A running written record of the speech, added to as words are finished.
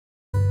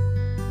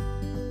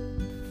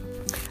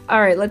All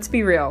right, let's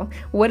be real.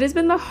 What has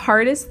been the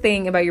hardest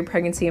thing about your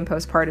pregnancy and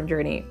postpartum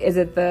journey? Is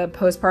it the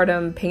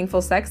postpartum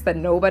painful sex that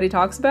nobody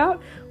talks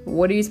about?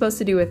 What are you supposed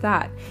to do with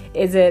that?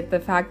 Is it the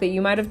fact that you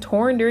might have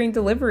torn during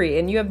delivery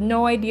and you have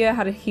no idea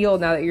how to heal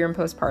now that you're in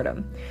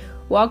postpartum?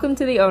 Welcome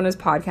to the Ona's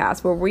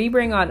podcast, where we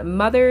bring on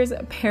mothers,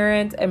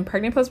 parents, and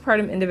pregnant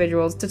postpartum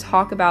individuals to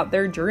talk about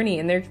their journey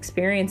and their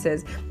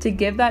experiences to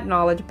give that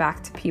knowledge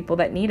back to people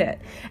that need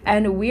it.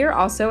 And we are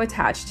also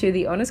attached to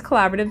the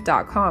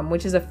onuscollaborative.com,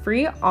 which is a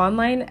free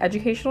online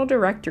educational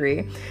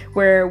directory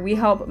where we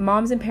help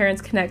moms and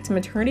parents connect to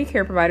maternity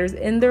care providers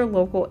in their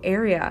local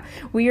area.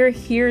 We are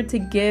here to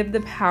give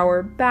the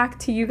power back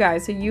to you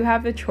guys so you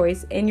have a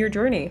choice in your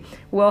journey.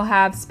 We'll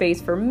have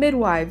space for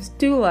midwives,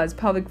 doulas,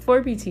 pelvic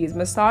floor PTs,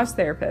 massage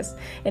therapists.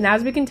 And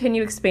as we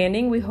continue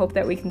expanding, we hope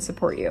that we can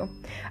support you.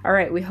 All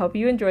right, we hope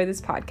you enjoy this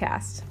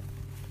podcast.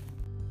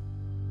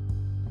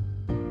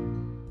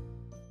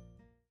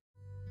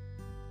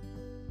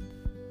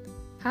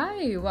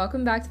 Hi,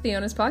 welcome back to the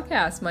Ona's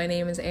podcast. My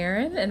name is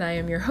Erin, and I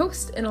am your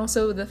host and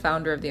also the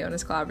founder of the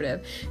Ona's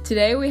Collaborative.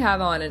 Today we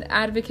have on an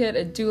advocate,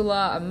 a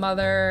doula, a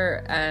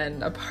mother,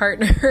 and a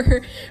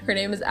partner. Her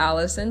name is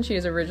Allison. She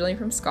is originally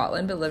from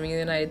Scotland, but living in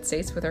the United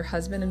States with her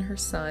husband and her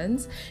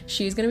sons.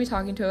 She's going to be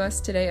talking to us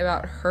today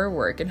about her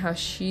work and how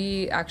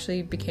she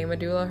actually became a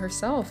doula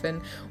herself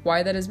and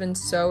why that has been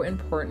so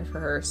important for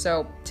her.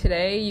 So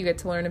today you get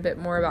to learn a bit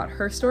more about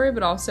her story,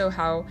 but also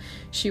how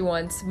she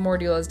wants more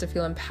doulas to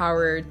feel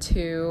empowered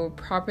to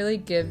properly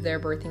give their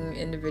birthing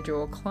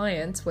individual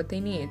clients what they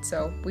need.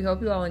 So we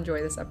hope you all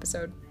enjoy this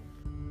episode.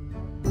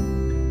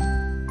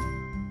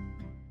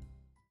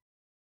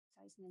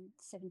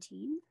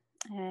 2017.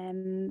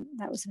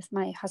 That was with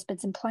my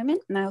husband's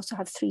employment, and I also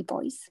have 3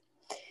 boys.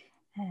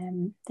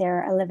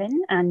 They're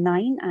 11 and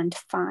 9 and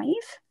 5.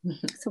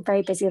 So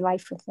very busy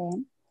life with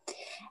them.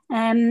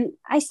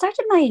 I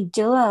started my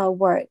doula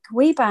work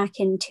way back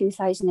in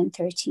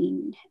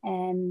 2013.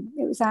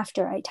 It was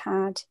after I'd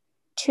had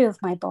 2 of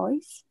my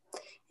boys.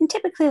 And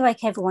typically,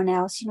 like everyone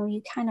else,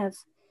 you kind of,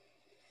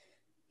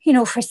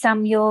 for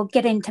some, you'll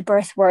get into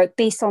birth work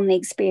based on the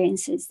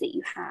experiences that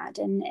you had.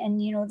 And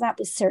that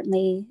was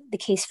certainly the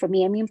case for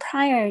me. I mean,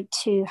 prior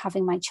to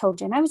having my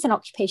children, I was an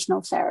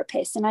occupational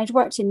therapist, and I'd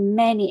worked in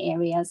many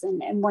areas.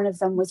 And one of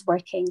them was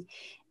working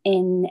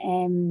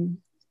in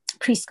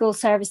preschool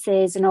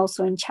services and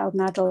also in child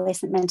and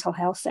adolescent mental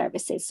health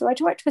services. So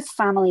I'd worked with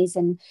families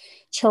and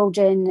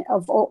children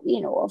of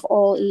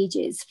all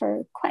ages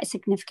for quite a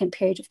significant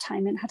period of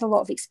time, and had a lot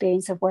of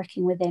experience of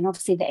working within,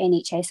 obviously, the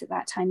NHS at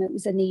that time. It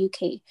was in the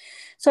UK.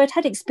 So I'd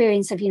had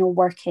experience of,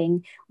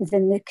 working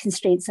within the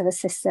constraints of a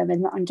system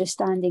and the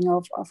understanding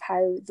of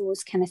how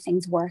those kind of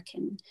things work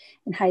and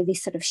how they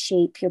sort of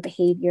shape your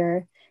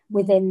behaviour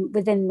within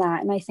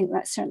that. And I think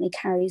that certainly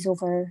carries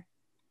over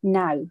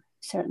now,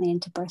 certainly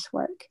into birth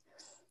work,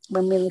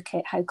 when we look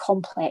at how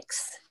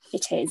complex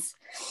it is.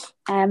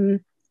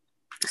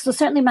 So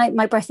certainly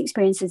my birth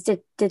experiences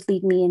did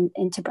lead me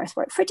into birth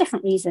work for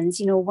different reasons.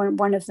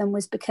 One of them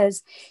was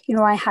because,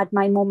 I had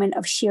my moment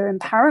of sheer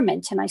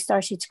empowerment, and I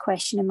started to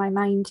question in my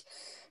mind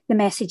the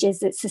messages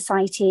that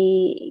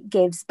society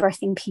gives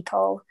birthing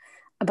people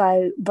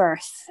about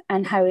birth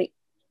and how it,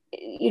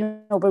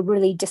 we're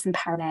really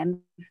disempowering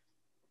them.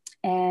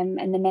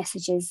 And the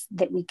messages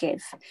that we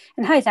give,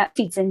 and how that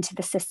feeds into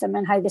the system,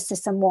 and how the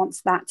system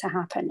wants that to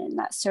happen. And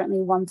that's certainly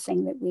one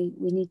thing that we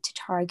need to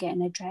target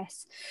and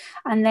address.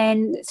 And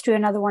then through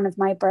another one of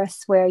my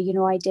births where,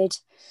 I did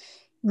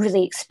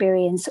really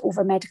experience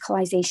over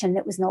medicalization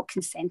that was not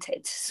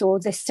consented. So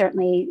this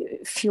certainly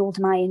fueled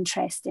my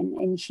interest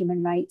in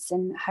human rights,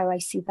 and how I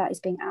see that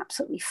as being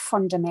absolutely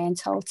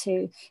fundamental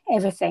to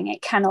everything.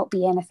 It cannot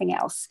be anything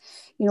else.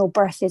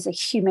 Birth is a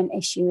human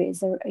issue, it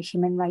is a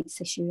human rights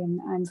issue,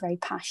 and I'm very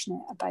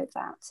passionate about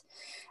that.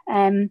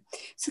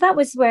 So that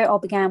was where it all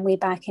began way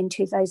back in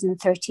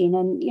 2013.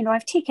 And,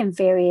 I've taken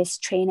various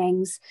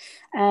trainings.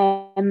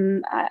 One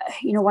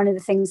of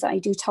the things that I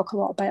do talk a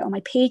lot about on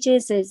my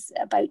pages is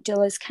about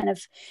doulas kind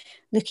of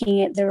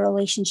looking at the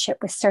relationship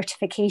with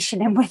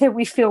certification and whether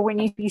we feel we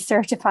need to be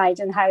certified,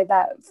 and how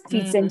that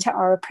feeds into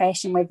our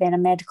oppression within a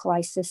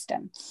medicalized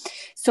system.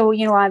 So,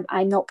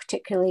 I'm not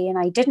particularly, and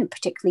I didn't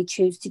particularly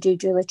choose to do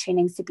doula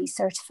trainings to be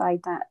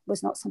certified. That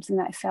was not something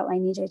that I felt I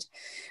needed.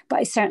 But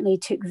I certainly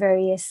took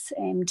various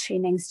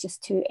trainings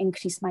just to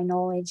increase my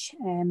knowledge.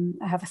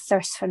 I have a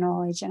thirst for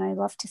knowledge, and I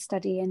love to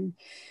study and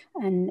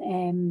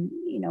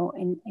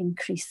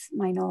increase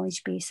my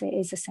knowledge base. It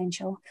is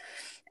essential.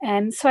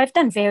 So I've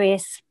done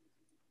various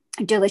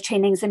doula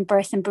trainings in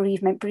birth and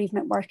bereavement.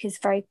 Bereavement work is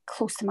very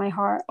close to my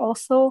heart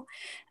also.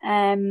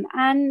 And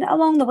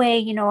along the way,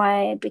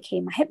 I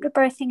became a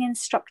hypnobirthing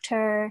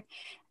instructor.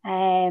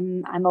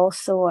 I'm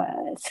also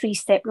a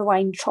 3-step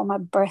rewind trauma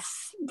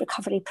birth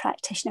recovery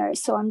practitioner.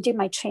 So I'm doing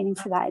my training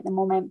for that at the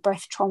moment.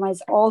 Birth trauma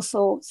is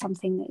also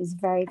something that is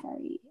very,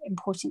 very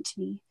important to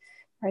me,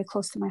 very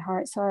close to my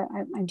heart. So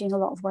I'm doing a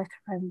lot of work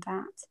around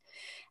that.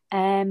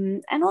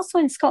 And also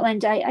in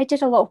Scotland, I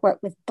did a lot of work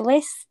with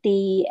Bliss,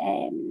 the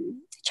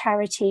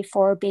charity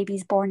for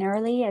babies born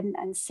early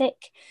and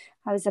sick.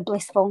 I was a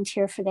bliss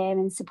volunteer for them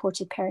and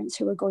supported parents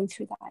who were going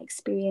through that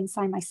experience.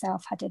 I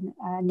myself had a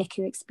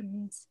NICU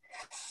experience.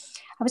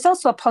 I was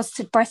also a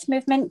positive birth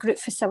movement group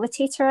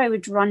facilitator. I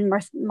would run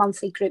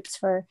monthly groups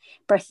for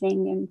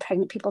birthing and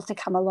pregnant people to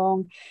come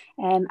along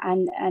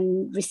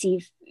and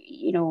receive,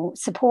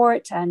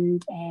 support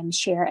and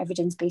share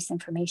evidence-based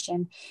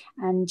information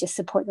and just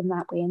support them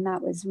that way. And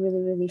that was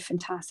really, really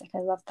fantastic. I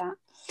loved that.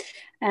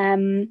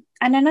 And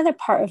another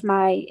part of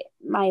my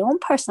own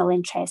personal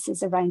interest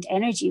is around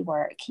energy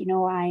work.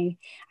 I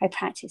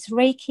practice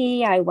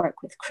Reiki, I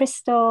work with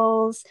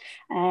crystals,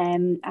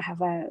 I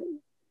have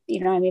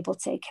I'm able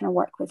to kind of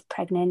work with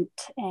pregnant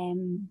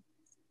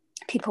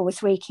people with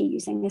Reiki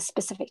using a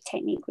specific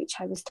technique, which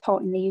I was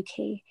taught in the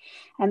UK.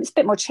 It's a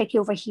bit more tricky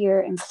over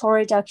here in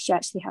Florida because you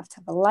actually have to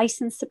have a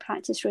license to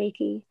practice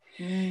Reiki,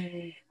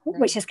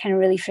 which is kind of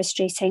really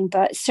frustrating.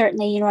 But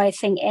certainly, I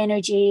think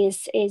energy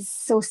is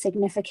so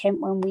significant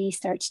when we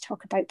start to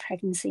talk about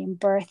pregnancy and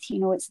birth.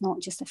 It's not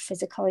just a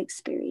physical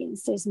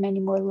experience. There's many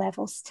more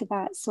levels to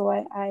that. So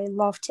I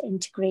love to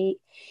integrate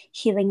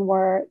healing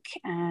work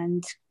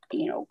and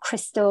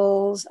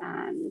crystals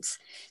and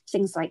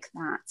things like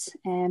that.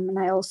 And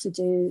I also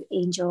do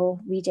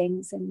angel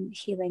readings and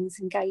healings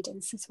and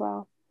guidance as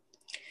well.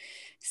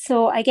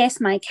 So I guess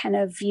my kind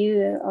of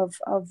view of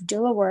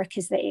doula work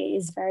is that it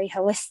is very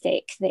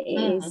holistic, that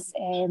it is,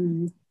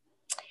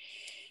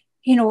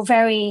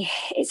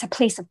 it's a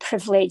place of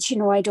privilege.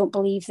 I don't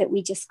believe that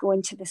we just go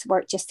into this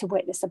work just to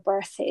witness a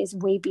birth. It is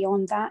way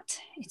beyond that.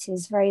 It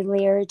is very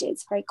layered.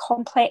 It's very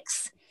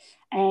complex.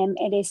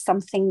 It is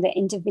something that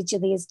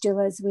individually as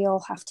doulas, we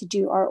all have to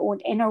do our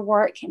own inner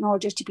work in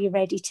order to be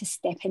ready to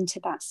step into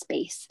that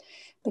space.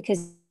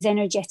 Because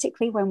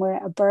energetically, when we're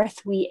at a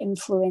birth, we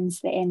influence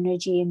the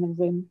energy in the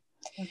room.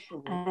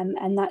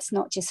 And that's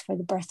not just for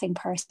the birthing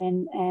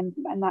person,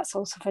 and that's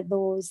also for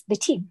the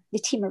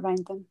team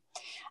around them.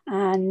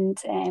 And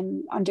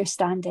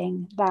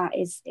understanding that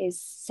is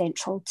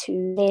central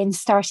to then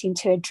starting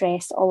to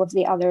address all of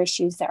the other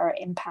issues that are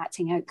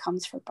impacting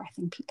outcomes for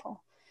birthing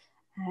people.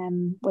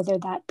 Whether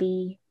that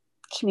be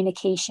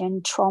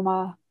communication,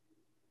 trauma,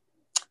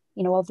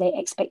 all the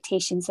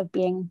expectations of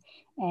being,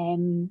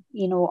 on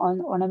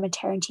a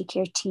maternity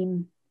care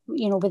team,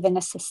 within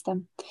a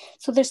system.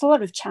 So there's a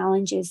lot of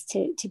challenges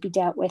to be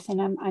dealt with.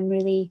 And I'm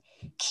really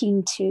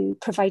keen to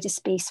provide a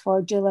space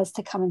for doulas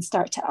to come and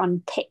start to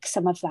unpick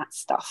some of that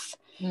stuff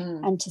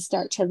and to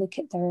start to look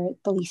at their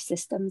belief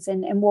systems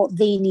and what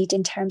they need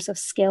in terms of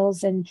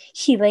skills and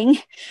healing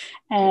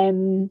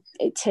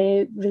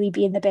to really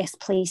be in the best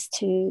place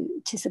to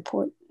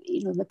support,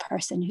 the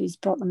person who's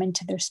brought them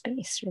into their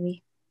space,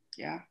 really.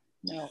 Yeah,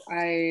 no,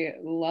 I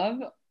love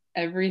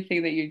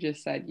everything that you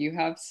just said. You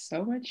have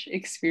so much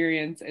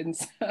experience in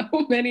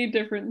so many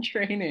different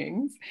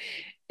trainings.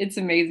 It's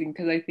amazing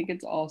because I think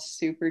it's all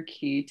super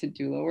key to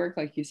doula work.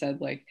 Like you said,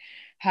 like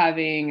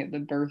having the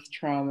birth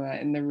trauma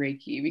and the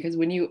Reiki, because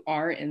when you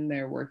are in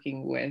there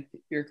working with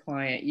your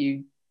client,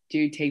 you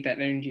do take that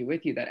energy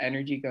with you. That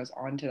energy goes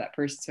on to that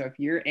person. So if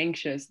you're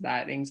anxious,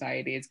 that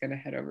anxiety is going to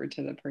head over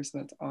to the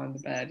person that's on the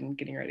bed and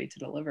getting ready to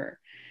deliver.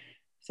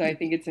 So I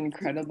think it's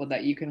incredible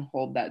that you can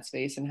hold that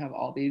space and have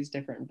all these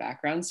different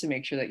backgrounds to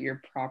make sure that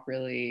you're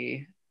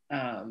properly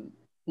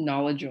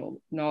knowledgeable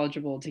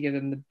to give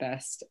them the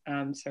best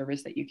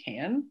service that you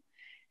can.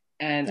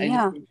 And I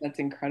just think that's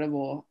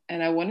incredible.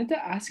 And I wanted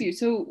to ask you,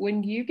 so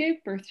when you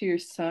gave birth to your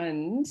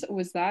sons,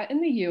 was that in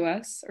the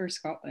US or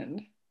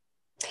Scotland?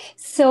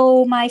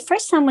 So my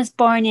first son was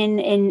born in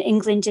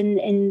England,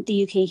 in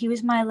the UK. He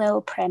was my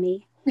little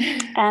preemie.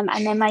 And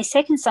then my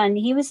second son,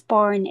 he was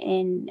born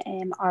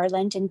in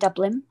Ireland, in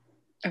Dublin.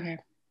 Okay.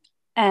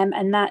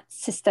 And that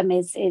system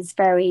is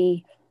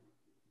very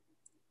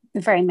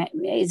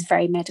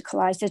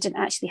medicalized. I didn't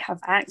actually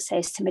have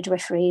access to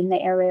midwifery in the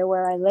area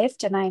where I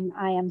lived, and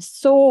I am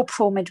so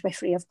pro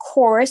midwifery, of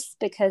course,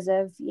 because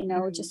of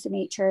just the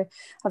nature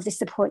of the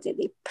support that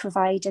they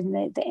provide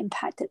and the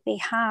impact that they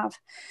have.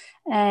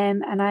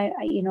 And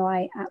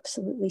I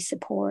absolutely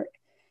support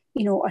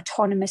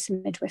autonomous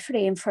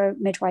midwifery, and for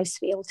midwives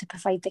to be able to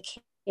provide the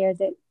care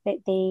that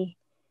they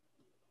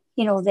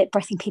that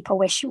birthing people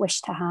wish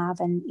to have.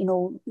 And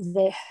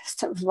the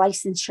sort of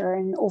licensure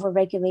and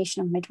overregulation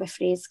of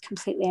midwifery is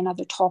completely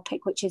another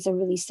topic, which is a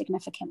really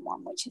significant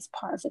one, which is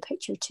part of the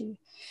picture too.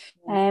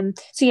 So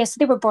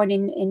they were born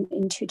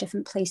in two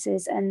different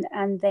places, and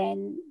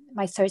then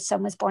my third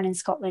son was born in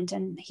Scotland,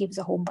 and he was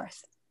a home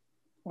birth.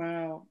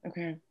 Wow.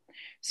 Okay.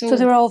 So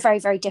they were all very,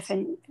 very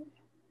different.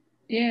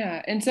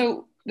 Yeah. And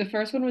so the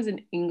first one was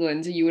in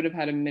England, so you would have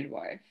had a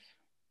midwife.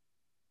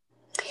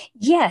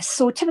 Yes.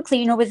 So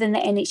typically, within the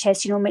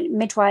NHS,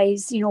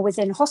 midwives,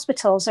 within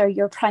hospitals are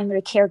your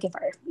primary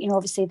caregiver.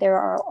 Obviously there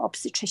are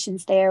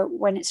obstetricians there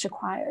when it's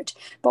required,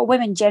 but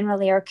women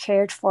generally are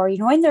cared for,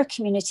 in their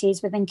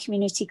communities, within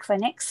community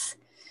clinics,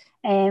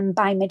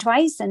 by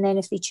midwives. And then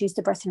if they choose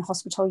to birth in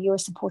hospital, you're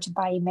supported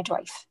by a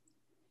midwife.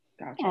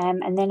 Gotcha.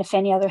 And then if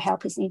any other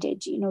help is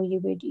needed, you know, you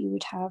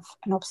would have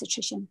an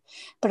obstetrician.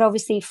 But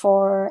obviously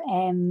for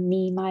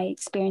me, my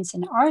experience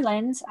in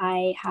Ireland,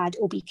 I had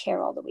OB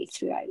care all the way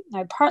throughout.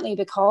 Now, partly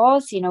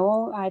because, you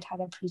know, I'd had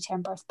a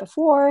preterm birth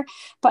before,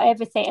 but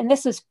everything, and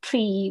this was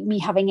pre me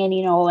having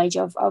any knowledge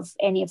of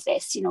any of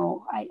this, you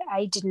know,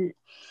 I didn't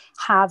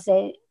have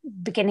the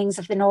beginnings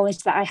of the knowledge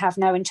that I have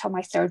now until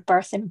my third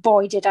birth. And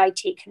boy, did I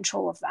take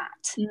control of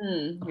that.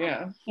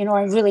 Yeah. You know,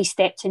 I really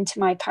stepped into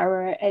my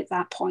power at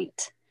that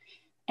point.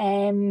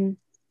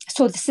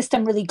 So the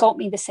system really got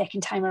me the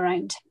second time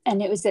around.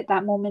 And it was at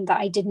that moment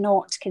that I did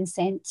not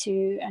consent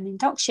to an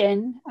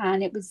induction.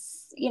 And it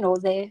was, you know,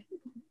 the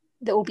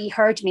OB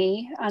heard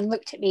me and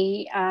looked at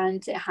me,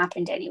 and it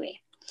happened anyway.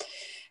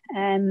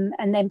 And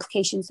the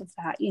implications of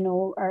that, you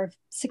know, are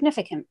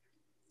significant.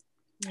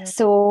 Yeah.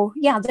 So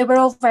yeah, they were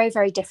all very,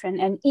 very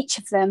different. And each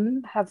of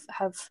them have,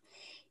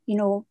 you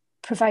know,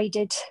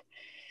 provided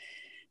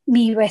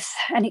me with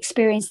an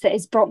experience that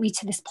has brought me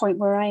to this point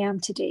where I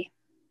am today.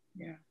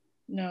 Yeah.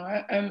 No,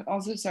 I'm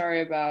also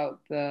sorry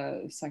about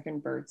the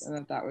second birth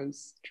and that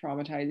was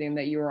traumatizing,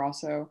 that you were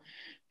also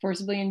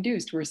forcibly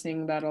induced. We're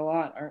seeing that a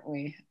lot, aren't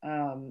we?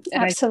 And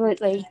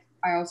absolutely.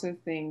 I also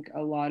think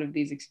a lot of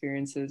these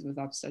experiences with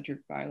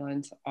obstetric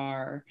violence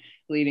are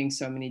leading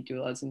so many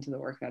doulas into the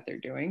work that they're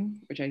doing,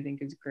 which I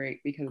think is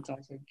great, because it's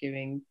also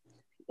giving,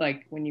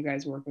 like, when you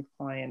guys work with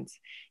clients,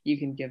 you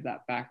can give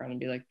that background and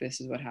be like,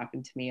 this is what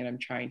happened to me, and I'm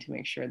trying to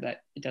make sure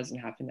that it doesn't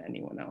happen to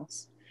anyone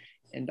else.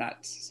 And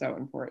that's so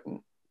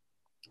important.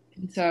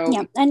 And so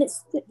yeah, and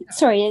it's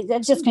sorry, I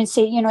was just going to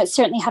say, you know, it's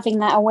certainly having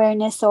that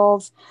awareness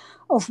of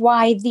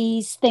why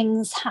these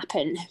things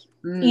happen.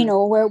 You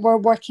know, we're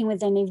working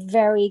within a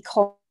very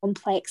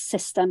complex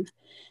system,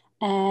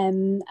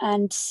 and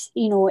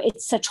you know,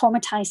 it's a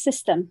traumatized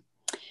system.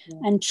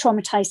 And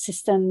traumatized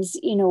systems,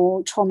 you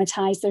know,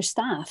 traumatize their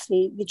staff.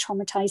 They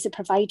traumatize the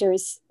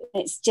providers.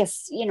 It's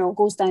just, you know,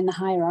 goes down the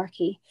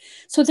hierarchy.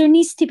 So there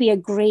needs to be a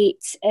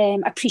great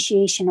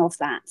appreciation of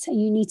that.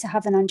 And you need to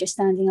have an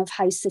understanding of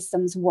how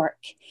systems work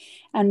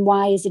and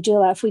why, as a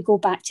doula, if we go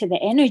back to the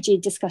energy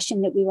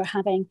discussion that we were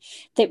having,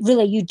 that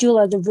really you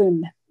doula the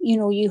room. You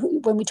know,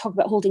 when we talk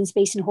about holding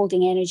space and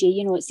holding energy,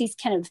 you know, it's these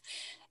kind of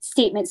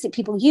statements that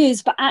people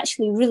use, but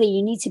actually really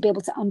you need to be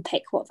able to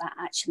unpick what that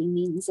actually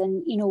means.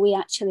 And, you know, we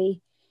actually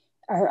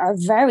are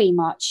very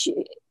much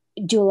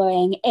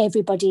doulaing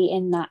everybody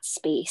in that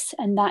space.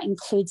 And that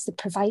includes the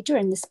provider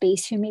in the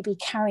space who may be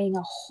carrying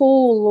a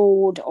whole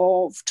load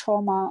of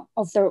trauma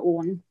of their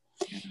own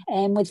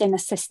within a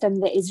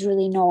system that is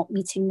really not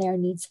meeting their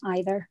needs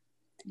either.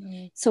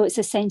 So it's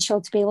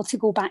essential to be able to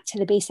go back to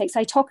the basics.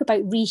 I talk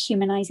about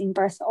rehumanizing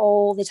birth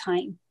all the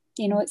time.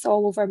 You know, it's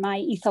all over my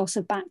ethos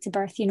of back to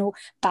birth. You know,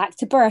 back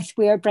to birth,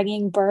 we are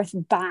bringing birth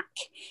back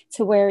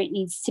to where it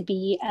needs to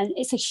be. And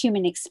it's a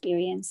human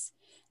experience.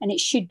 And it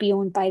should be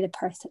owned by the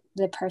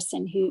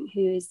person who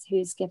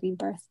is giving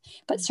birth.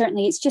 But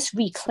certainly it's just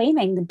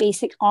reclaiming the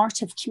basic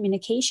art of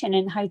communication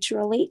and how to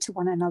relate to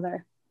one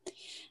another.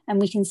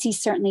 And we can see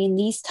certainly in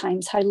these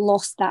times how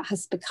lost that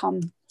has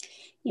become,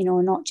 you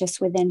know, not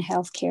just within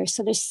healthcare.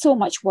 So there's so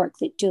much work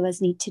that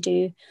doulas need to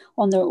do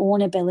on their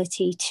own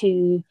ability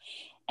to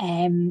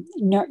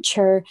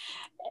nurture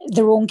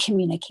their own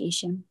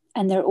communication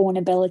and their own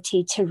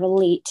ability to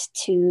relate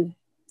to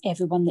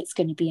everyone that's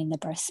going to be in the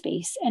birth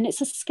space. And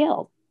it's a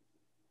skill.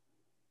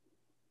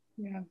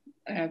 Yeah,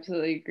 I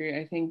absolutely agree.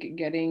 I think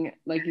getting,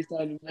 like you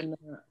said, when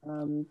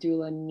the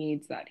doula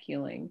needs that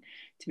healing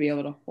to be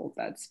able to hold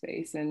that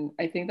space. And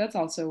I think that's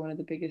also one of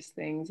the biggest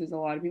things, is a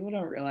lot of people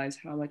don't realize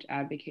how much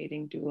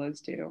advocating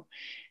doulas do.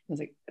 It's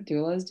like,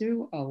 doulas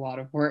do a lot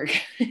of work.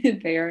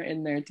 They are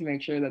in there to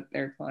make sure that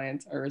their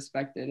clients are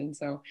respected. And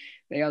so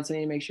they also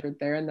need to make sure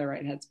they're in the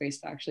right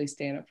headspace to actually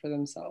stand up for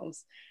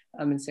themselves.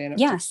 And stand up.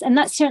 Yes, and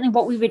that's certainly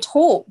what we would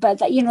hope. But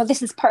that, you know,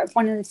 this is part of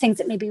one of the things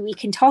that maybe we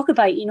can talk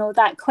about, you know,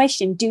 that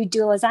question, do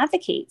doulas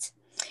advocate?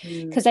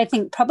 Because I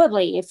think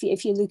probably if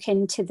you look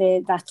into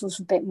that a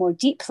little bit more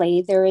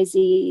deeply, there is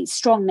a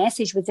strong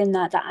message within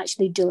that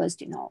actually doulas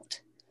do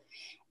not.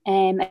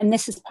 And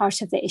this is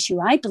part of the issue,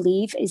 I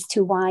believe, as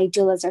to why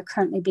doulas are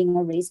currently being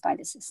erased by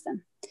the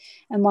system,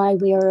 and why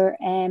we are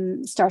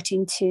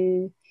starting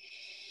to,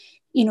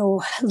 you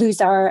know, lose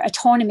our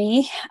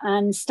autonomy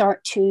and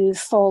start to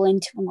fall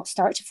into, well, not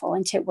start to fall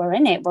into it, we're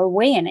in it, we're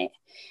way in it,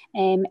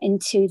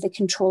 into the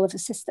control of a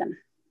system.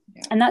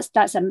 Yeah. And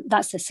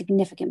that's a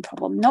significant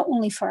problem, not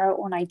only for our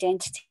own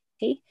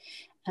identity,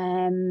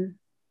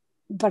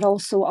 but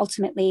also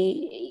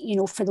ultimately, you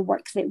know, for the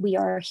work that we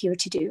are here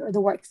to do, or the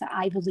work that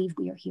I believe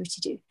we are here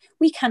to do.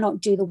 We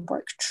cannot do the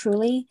work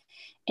truly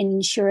in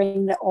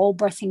ensuring that all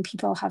birthing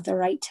people have the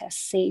right to a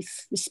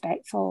safe,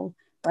 respectful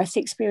birth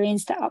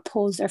experience that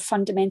upholds their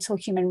fundamental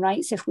human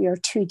rights if we are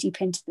too deep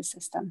into the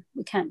system.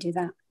 We can't do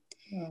that.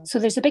 Yeah. So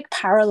there's a big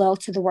parallel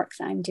to the work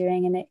that I'm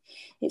doing, and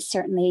it's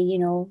certainly, you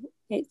know,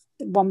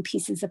 one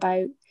piece is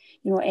about,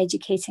 you know,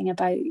 educating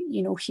about,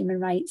 you know, human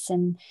rights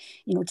and,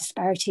 you know,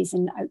 disparities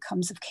and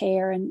outcomes of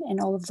care and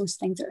all of those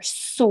things that are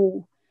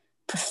so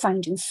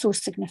profound and so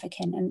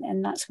significant.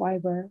 And that's why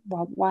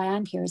why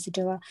I'm here as a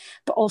doula,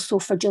 but also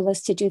for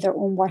doulas to do their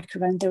own work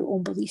around their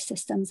own belief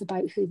systems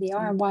about who they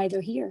are and why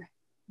they're here.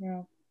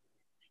 Yeah.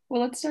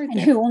 Well, let's start and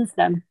there. Who owns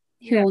them?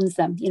 Who owns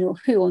them?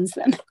 Who owns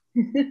them?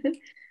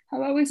 How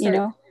about we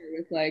start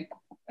with like,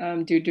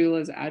 do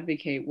doulas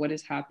advocate what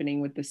is happening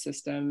with the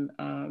system,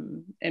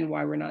 and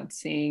why we're not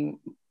seeing,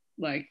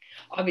 like,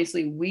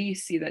 obviously we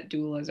see that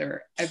doulas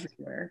are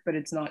everywhere, but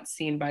it's not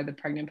seen by the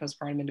pregnant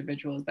postpartum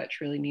individuals that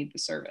truly need the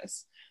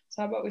service.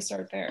 So how about we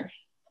start there?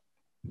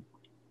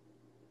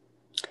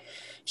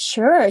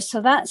 Sure.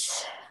 So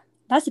that's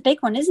a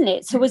big one, isn't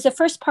it? So was the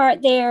first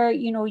part there,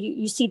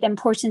 you see the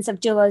importance of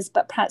doulas,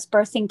 but perhaps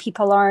birthing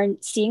people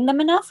aren't seeing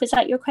them enough? Is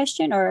that your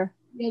question? Or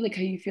like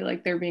how you feel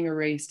like they're being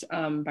erased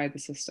by the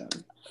system?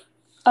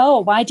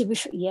 Oh, why do we?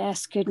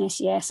 Yes, goodness,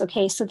 yes.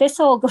 Okay, so this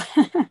all.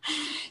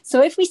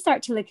 So if we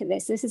start to look at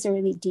this is a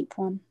really deep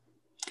one.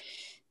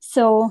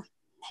 So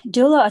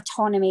doula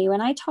autonomy.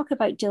 When I talk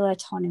about doula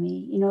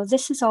autonomy,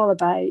 this is all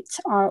about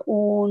our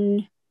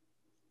own.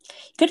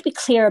 You've got to be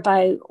clear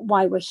about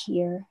why we're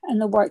here and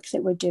the work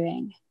that we're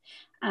doing.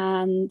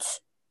 And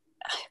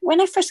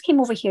when I first came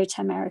over here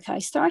to America, I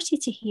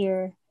started to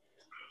hear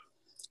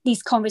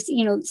these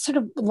conversations, sort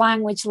of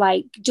language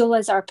like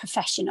doulas are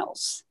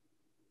professionals.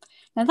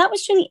 Now, that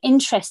was really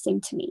interesting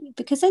to me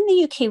because in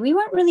the UK, we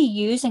weren't really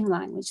using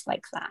language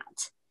like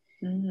that.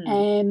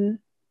 Mm-hmm.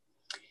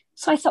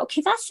 So I thought,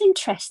 okay, that's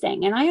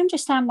interesting. And I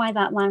understand why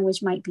that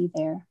language might be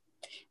there.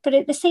 But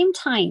at the same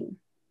time,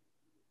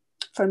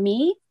 for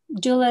me,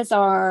 doulas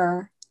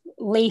are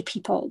lay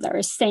people that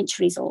are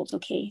centuries old,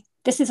 okay?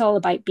 This is all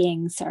about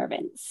being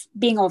servants,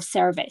 being of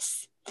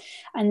service.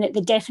 And that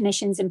the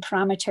definitions and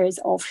parameters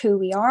of who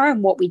we are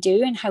and what we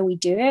do and how we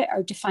do it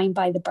are defined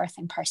by the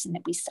birthing person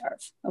that we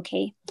serve,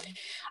 okay?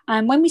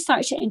 And when we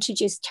start to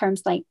introduce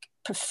terms like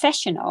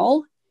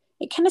professional,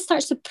 it kind of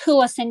starts to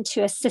pull us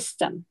into a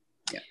system,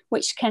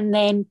 which can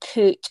then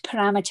put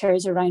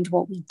parameters around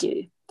what we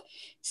do.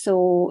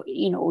 So,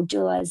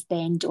 doulas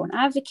then don't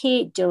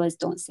advocate, doulas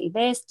don't say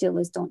this,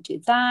 doulas don't do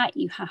that.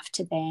 You have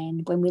to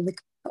then, when we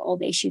look all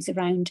the issues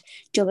around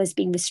doulas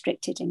being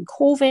restricted in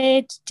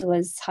COVID,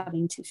 doulas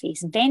having to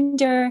face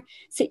vendor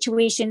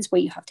situations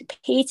where you have to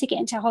pay to get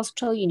into a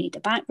hospital, you need a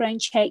background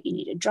check, you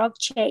need a drug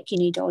check, you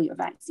need all your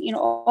vaccines,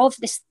 all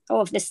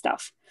of this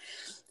stuff.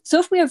 So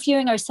if we are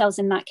viewing ourselves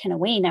in that kind of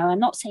way now, I'm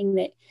not saying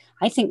that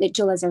I think that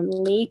doulas are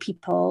lay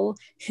people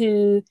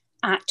who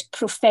act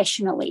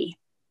professionally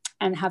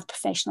and have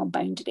professional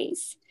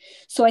boundaries.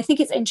 So I think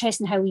it's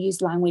interesting how we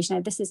use language. Now,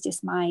 this is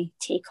just my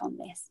take on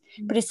this.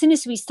 But as soon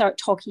as we start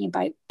talking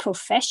about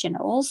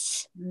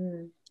professionals,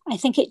 I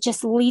think it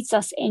just leads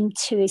us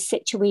into a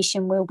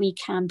situation where we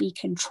can be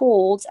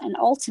controlled. And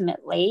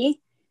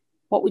ultimately,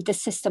 what would the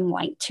system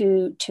like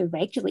to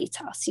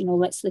regulate us?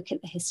 Let's look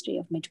at the history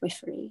of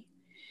midwifery.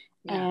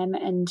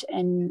 And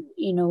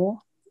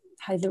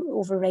how the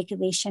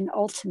overregulation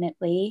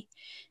ultimately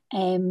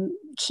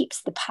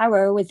keeps the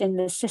power within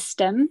the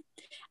system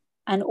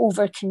and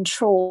over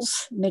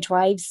controls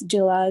midwives,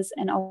 doulas,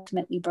 and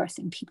ultimately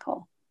birthing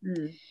people.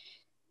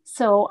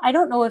 So I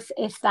don't know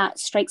if that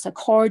strikes a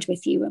chord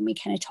with you when we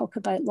kind of talk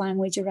about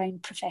language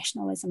around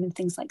professionalism and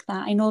things like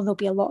that. I know there'll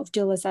be a lot of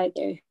doulas out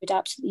there who would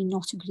absolutely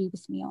not agree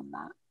with me on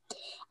that.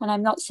 And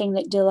I'm not saying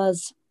that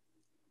doulas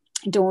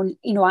don't,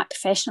 act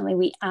professionally.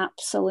 We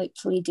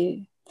absolutely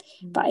do.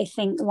 But I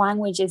think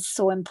language is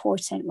so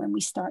important when we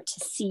start to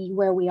see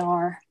where we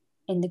are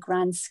in the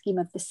grand scheme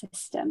of the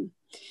system,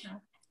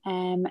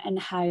 and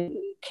how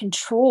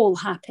control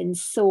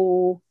happens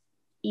so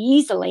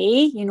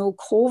easily.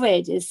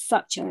 COVID is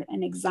such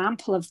an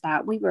example of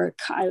that. We were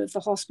cut out of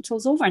the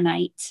hospitals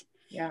overnight.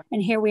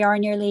 And here we are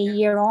nearly a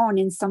year on,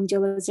 and some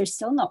doulas are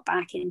still not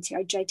back into.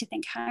 I dread to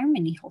think how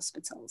many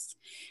hospitals.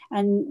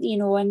 And,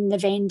 and the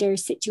vendor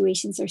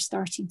situations are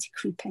starting to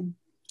creep in.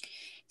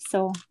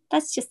 So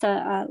that's just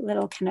a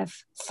little kind of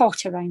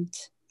thought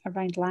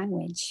around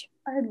language.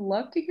 I'd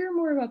love to hear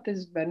more about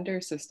this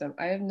vendor system.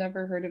 I have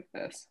never heard of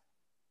this.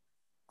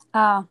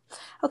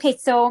 Okay,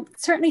 so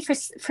certainly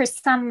for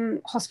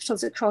some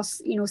hospitals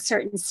across,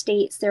 certain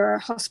states, there are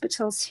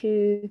hospitals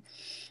who,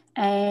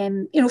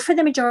 for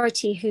the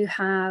majority who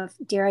have,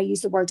 dare I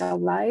use the word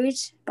allowed,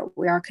 but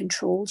we are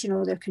controlled,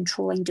 they're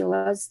controlling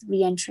doulas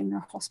re-entering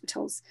their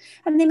hospitals.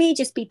 And they may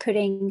just be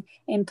putting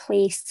in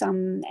place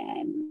some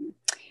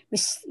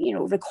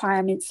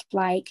requirements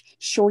like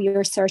show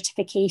your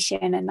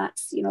certification, and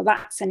that's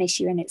an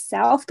issue in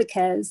itself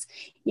because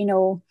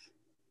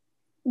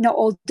not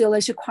all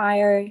doulas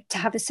require to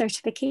have a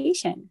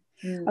certification.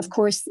 Of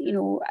course,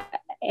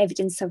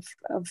 evidence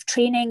of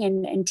training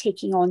and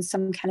taking on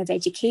some kind of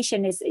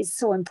education is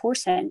so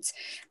important,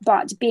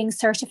 but being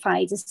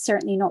certified is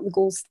certainly not the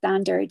gold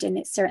standard, and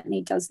it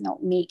certainly does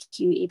not make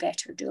you a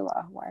better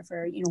doula.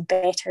 Whatever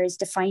better is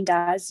defined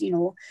as,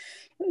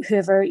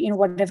 whoever,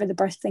 whatever the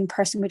birthing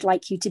person would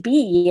like you to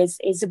be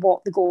is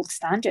what the gold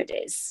standard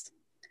is.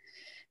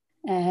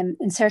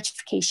 And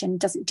certification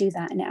doesn't do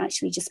that, and it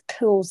actually just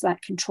pulls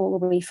that control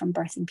away from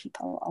birthing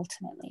people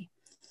ultimately.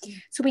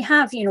 So we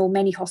have,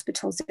 many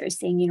hospitals that are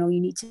saying, you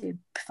need to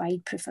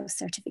provide proof of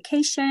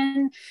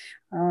certification,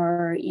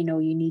 or, you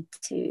need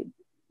to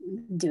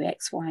do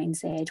X, Y, and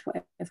Z,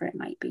 whatever it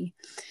might be.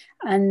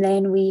 And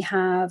then we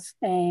have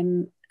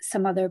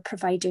some other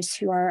providers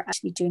who are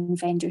actually doing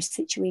vendor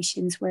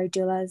situations where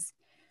doulas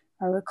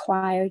are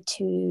required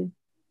to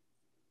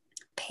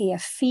pay a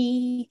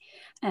fee,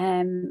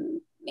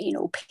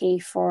 pay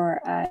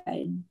for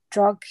a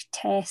drug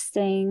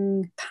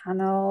testing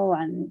panel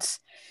and,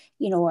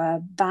 a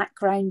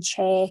background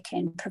check,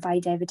 and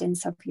provide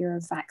evidence of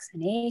your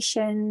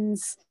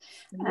vaccinations,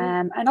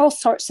 and all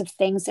sorts of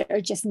things that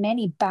are just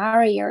many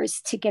barriers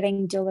to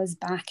getting doulas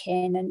back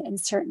in, and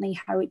certainly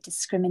how it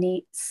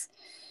discriminates,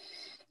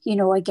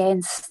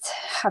 against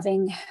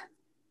having,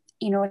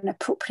 an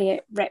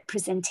appropriate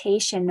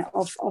representation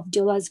of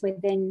doulas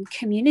within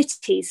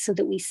communities, so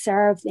that we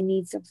serve the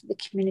needs of the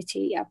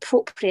community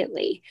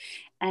appropriately.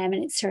 And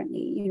it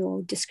certainly,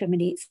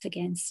 discriminates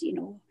against,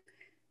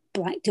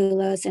 Black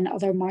doulas and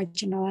other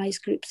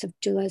marginalised groups of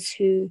doulas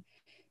who,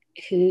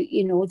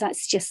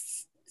 that's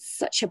just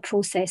such a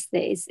process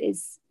that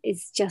is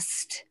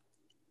just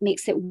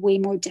makes it way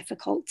more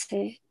difficult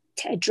to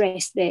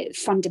address the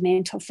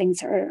fundamental things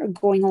that are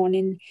going on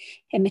in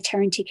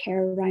maternity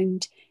care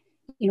around,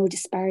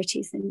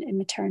 disparities in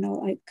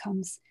maternal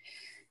outcomes.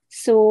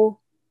 So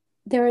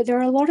there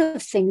are a lot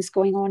of things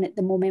going on at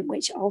the moment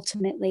which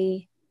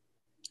ultimately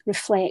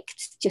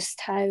reflect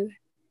just how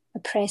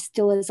oppressed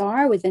doulas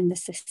are within the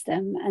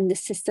system, and the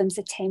system's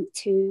attempt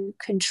to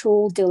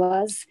control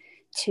doulas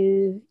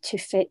to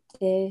fit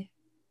the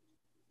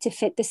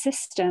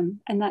system,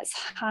 and that's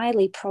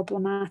highly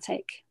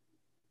problematic.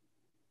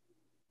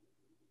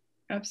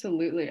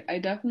 Absolutely. I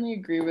definitely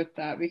agree with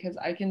that, because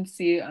I can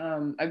see,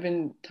 I've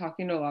been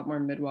talking to a lot more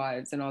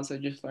midwives and also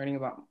just learning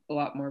about a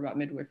lot more about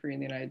midwifery in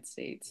the United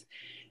States.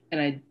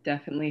 And I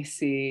definitely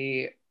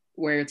see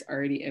where it's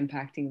already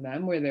impacting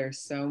them, where there's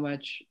so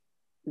much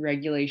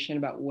regulation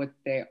about what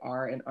they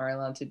are and are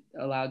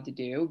allowed to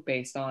do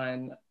based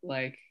on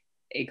like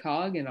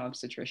ACOG and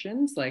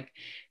obstetricians. Like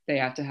they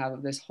have to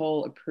have this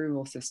whole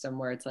approval system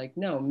where it's like,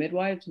 no,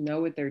 midwives know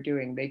what they're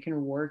doing. They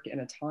can work in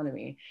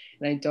autonomy.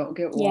 And I don't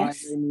get why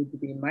they need to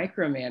be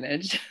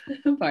micromanaged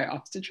by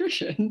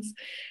obstetricians.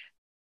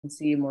 And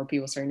see more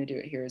people starting to do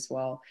it here as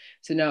well.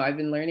 So no, I've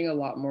been learning a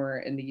lot more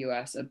in the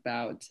US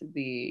about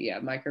the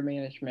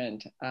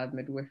micromanagement of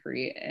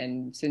midwifery.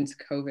 And since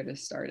COVID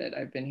has started,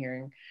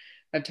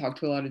 I've talked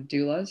to a lot of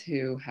doulas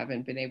who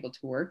haven't been able to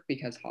work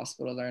because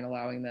hospitals aren't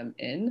allowing them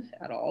in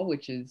at all,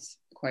 which is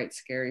quite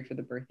scary for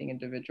the birthing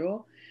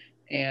individual.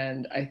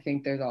 And I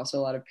think there's also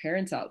a lot of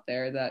parents out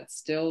there that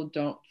still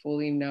don't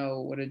fully know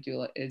what a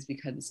doula is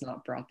because it's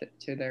not brought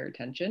to their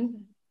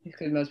attention.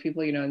 Because most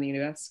people, in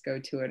the US go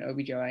to an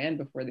OBGYN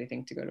before they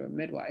think to go to a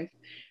midwife.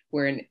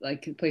 Where in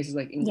like places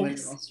like England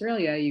and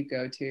Australia, you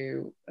go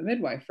to a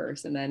midwife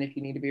first. And then if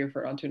you need to be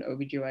referred on to an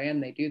OBGYN,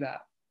 they do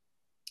that.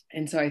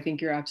 And so I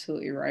think you're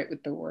absolutely right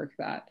with the work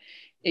that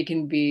it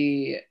can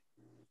be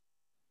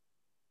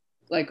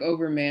like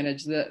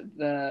overmanaged.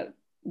 The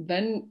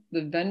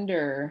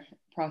vendor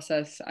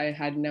process I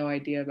had no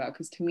idea about,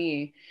 because to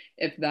me,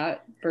 if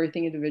that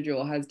birthing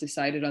individual has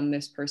decided on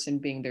this person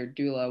being their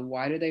doula,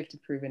 why do they have to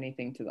prove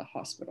anything to the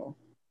hospital?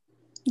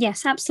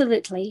 Yes,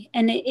 absolutely.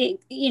 And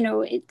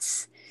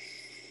it's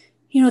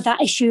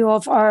that issue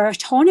of our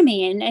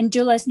autonomy, and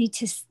doulas need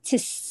to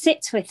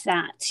sit with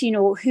that.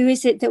 Who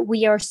is it that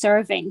we are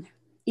serving?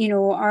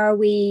 Are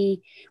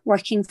we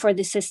working for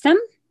the system,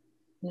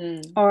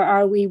 or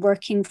are we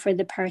working for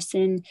the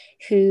person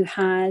who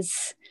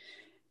has,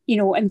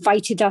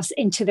 invited us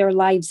into their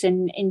lives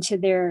and into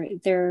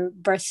their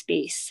birth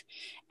space?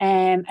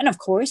 And of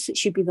course, it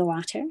should be the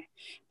latter.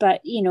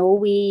 But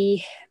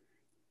we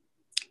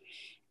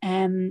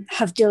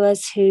have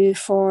doulas who,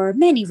 for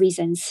many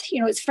reasons,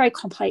 it's very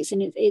complex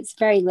and it's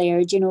very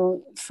layered,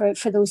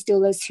 for those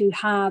doulas who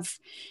have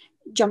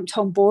jumped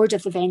on board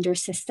of the vendor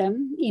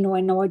system,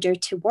 in order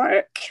to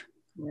work.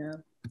 Yeah.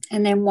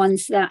 And then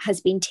once that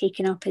has been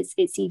taken up,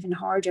 it's even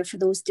harder for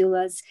those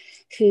doulas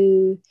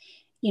who,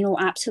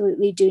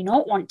 absolutely do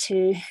not want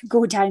to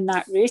go down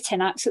that route,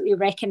 and absolutely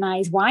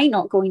recognize why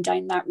not going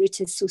down that route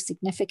is so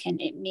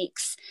significant. It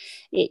makes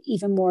it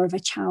even more of a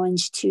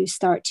challenge to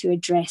start to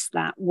address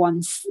that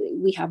once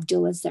we have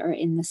doulas that are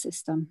in the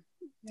system,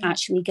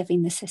 actually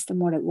giving the system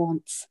what it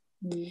wants.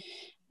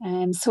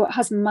 So it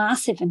has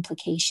massive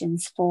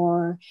implications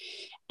for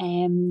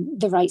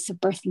the rights of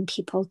birthing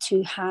people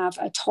to have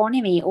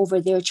autonomy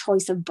over their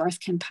choice of birth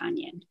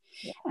companion.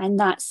 And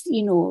that's,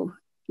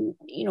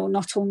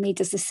 not only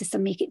does the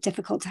system make it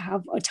difficult to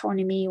have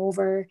autonomy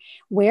over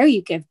where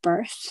you give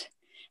birth,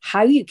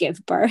 how you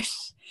give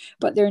birth,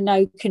 but they're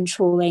now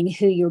controlling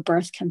who your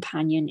birth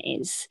companion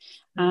is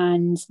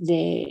and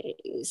the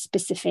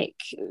specific,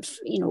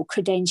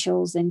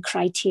 credentials and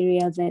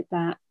criteria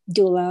that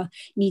doula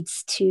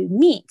needs to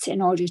meet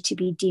in order to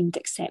be deemed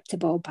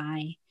acceptable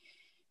by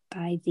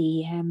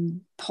the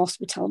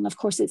hospital. And of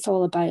course, it's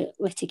all about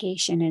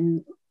litigation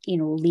and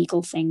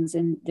legal things,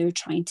 and they're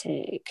trying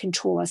to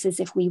control us as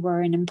if we were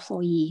an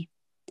employee.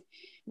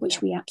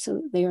 which we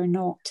absolutely are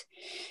not.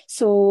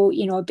 So,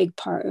 a big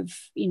part of,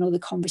 the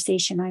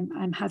conversation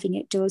I'm having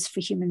at Doulas for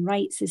Human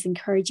Rights is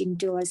encouraging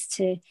doulas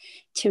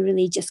to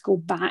really just go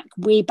back,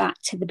 way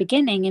back to the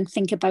beginning, and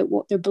think about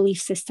what their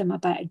belief system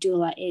about a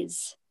doula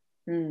is.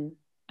 And,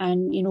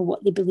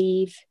 what they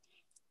believe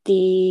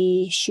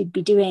they should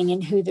be doing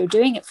and who they're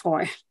doing it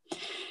for.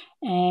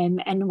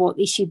 And what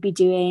they should be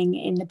doing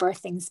in the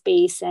birthing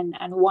space, and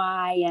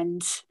why,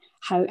 and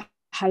how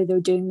they're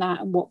doing that,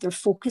 and what they're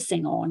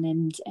focusing on,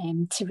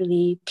 and to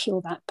really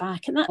peel that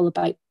back. And that's all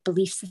about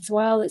beliefs as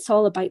well. It's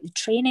all about the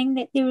training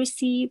that they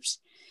received.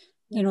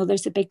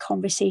 There's a big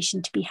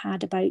conversation to be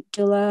had about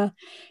doula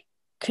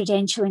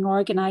credentialing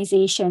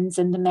organizations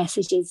and the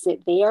messages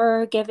that they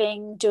are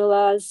giving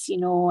doulas,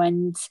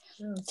 and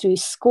through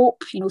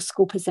scope.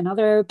 Scope is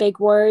another big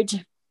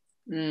word.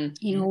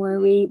 Where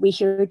we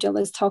hear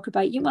doulas talk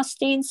about, you must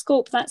stay in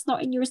scope, that's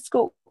not in your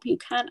scope, you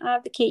can't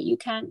advocate, you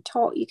can't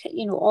talk, you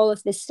can, all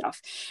of this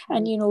stuff.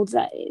 And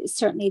that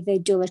certainly the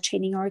doula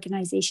training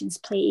organizations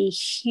play a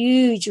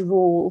huge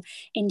role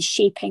in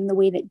shaping the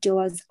way that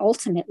doulas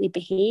ultimately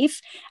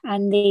behave,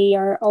 and they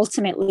are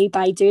ultimately,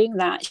 by doing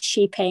that,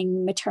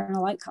 shaping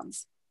maternal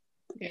outcomes.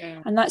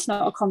 And that's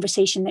not a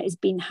conversation that is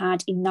being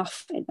had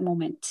enough at the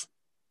moment.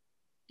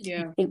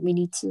 I think we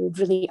need to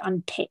really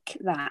unpick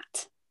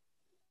that.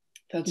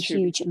 That's true.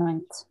 Huge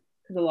amount.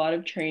 Because a lot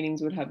of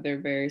trainings would have their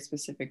very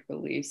specific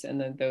beliefs,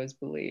 and then those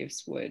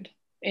beliefs would,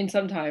 and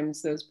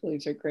sometimes those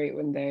beliefs are great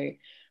when they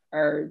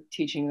are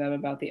teaching them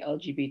about the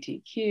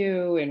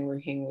LGBTQ and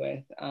working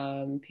with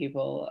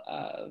people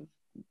of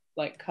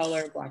like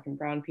color, Black and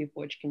brown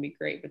people, which can be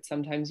great, but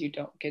sometimes you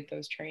don't get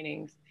those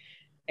trainings.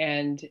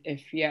 And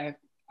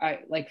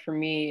for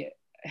me,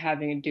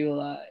 having a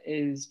doula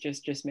is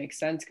just makes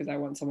sense, because I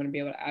want someone to be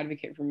able to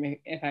advocate for me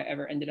if I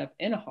ever ended up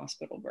in a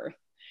hospital birth.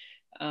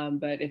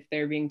 But if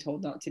they're being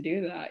told not to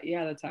do that,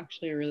 that's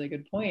actually a really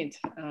good point.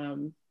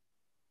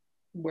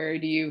 Where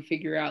do you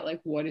figure out, like,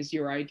 what is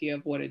your idea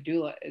of what a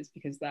doula is?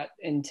 Because that,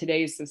 in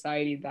today's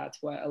society,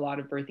 that's what a lot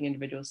of birthing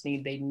individuals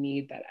need. They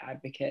need that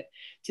advocate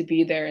to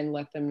be there and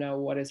let them know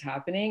what is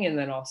happening. And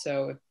then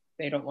also, if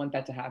they don't want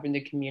that to happen,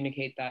 to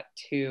communicate that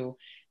to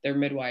their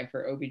midwife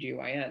or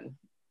OBGYN.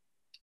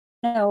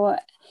 No,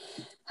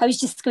 I was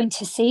just going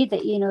to say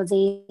that,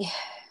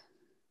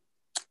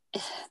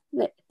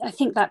 I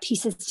think that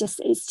piece is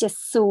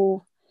just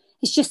so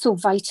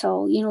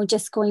vital,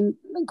 just going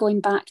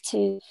back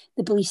to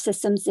the belief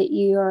systems that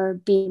you are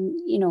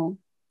being,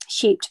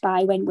 shaped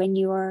by when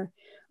you are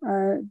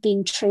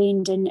being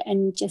trained,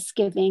 and just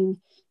giving,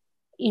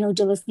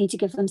 doulas need to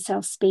give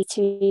themselves space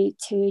to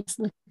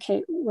look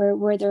at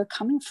where they're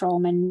coming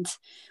from, and,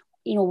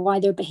 why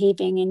they're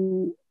behaving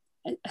in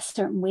a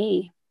certain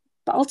way.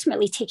 But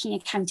ultimately taking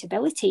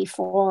accountability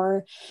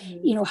for,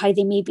 how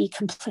they may be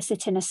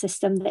complicit in a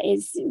system that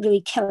is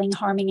really killing,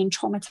 harming, and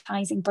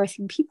traumatizing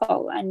birthing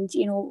people, and,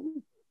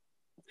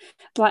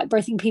 Black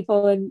birthing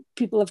people and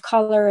people of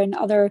color and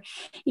other,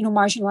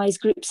 marginalized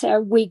groups at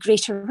a way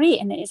greater rate.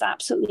 And it is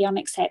absolutely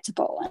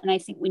unacceptable. And I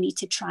think we need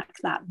to track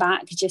that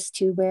back just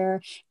to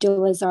where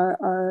doulas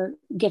are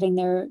getting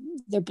their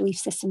belief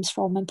systems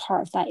from. And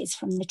part of that is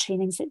from the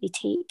trainings that they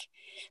take.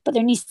 But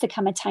there needs to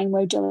come a time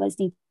where doulas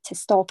need to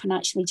stop and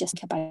actually just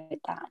think about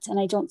that. And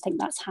I don't think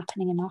that's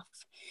happening enough.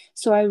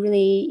 So I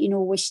really,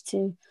 wish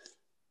to,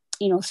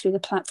 through the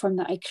platform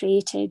that I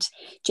created,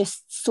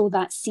 just sow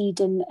that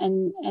seed and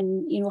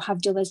have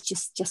doulas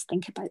just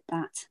think about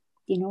that,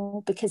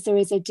 because there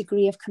is a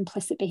degree of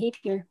complicit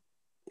behavior.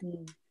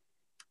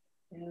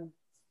 Yeah.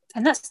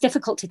 And that's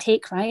difficult to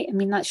take, right? I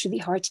mean, that's really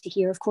hard to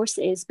hear. Of course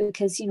it is,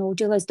 because,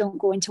 doulas don't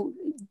go into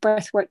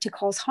birth work to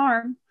cause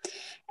harm.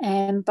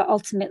 But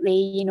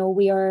ultimately,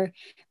 we are,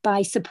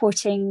 by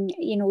supporting,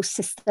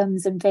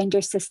 systems and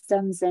vendor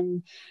systems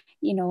and,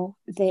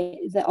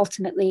 that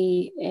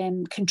ultimately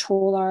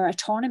control our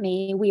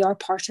autonomy, we are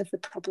part of the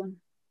problem.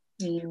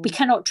 We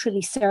cannot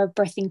truly serve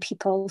birthing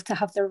people to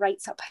have their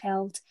rights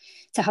upheld,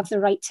 to have the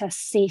right to a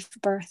safe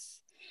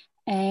birth,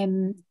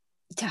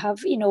 to have,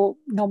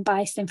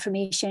 non-biased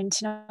information,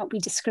 to not be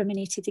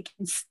discriminated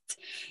against,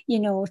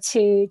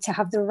 to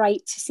have the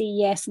right to say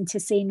yes and to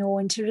say no,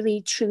 and to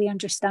really truly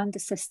understand the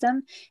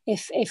system.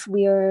 If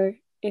we're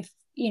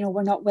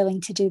not willing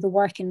to do the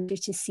work and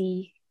to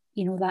see,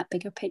 that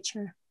bigger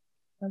picture.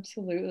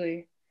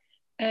 Absolutely.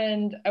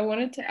 And I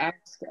wanted to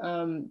ask,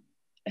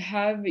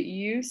 have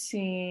you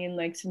seen,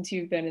 like, since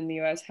you've been in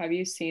the US, have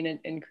you seen an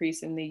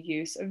increase in the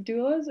use of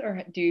doulas,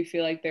 or do you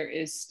feel like there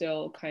is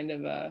still kind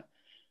of a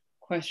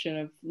question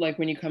of, like,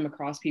 when you come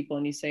across people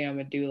and you say I'm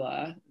a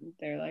doula,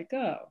 they're like,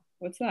 oh,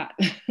 what's that?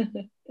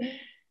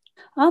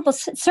 Oh, well,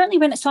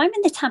 certainly so I'm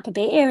in the Tampa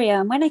Bay area,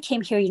 and when I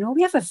came here,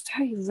 we have a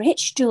very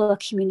rich doula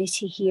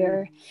community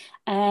here,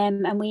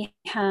 and we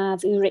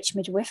have a rich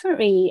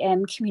midwifery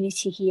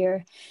community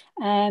here,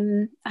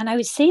 and I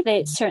would say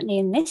that certainly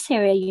in this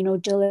area,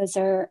 doulas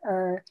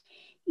are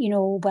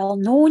well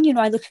known.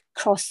 I look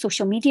across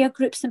social media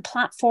groups and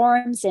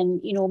platforms,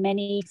 and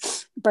many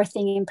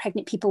birthing and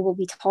pregnant people will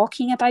be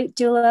talking about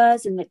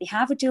doulas, and that they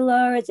have a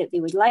doula, or that they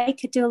would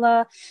like a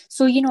doula.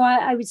 So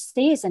I would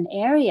say as an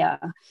area,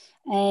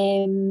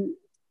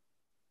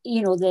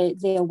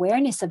 the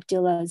awareness of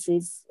doulas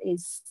is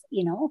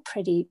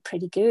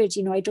pretty good.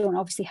 I don't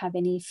obviously have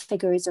any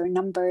figures or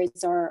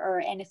numbers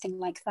or anything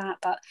like that,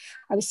 but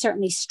I was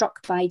certainly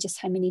struck by just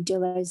how many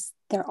doulas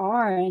there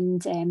are,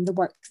 and the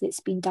work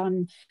that's been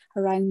done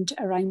around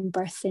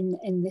birth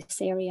in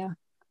this area.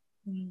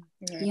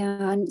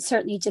 Yeah, and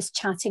certainly just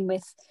chatting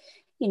with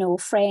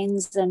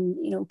friends and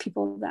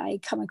people that I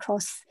come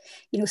across,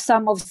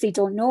 some obviously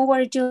don't know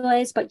what a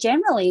doula is, but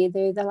generally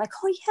they're like,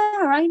 oh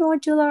yeah, I know a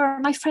doula, or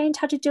my friend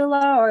had a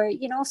doula, or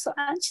so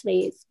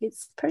actually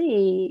it's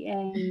pretty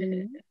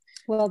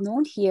well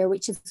known here,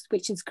 which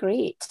is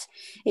great.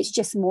 It's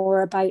just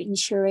more about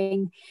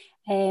ensuring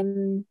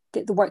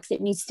that the work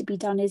that needs to be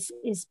done is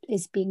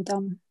being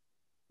done.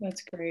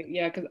 That's great.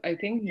 Yeah, because I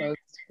think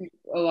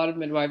a lot of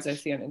midwives I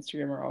see on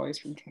Instagram are always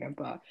from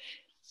Tampa.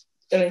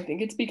 And I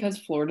think it's because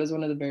Florida is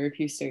one of the very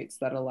few states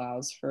that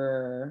allows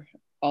for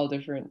all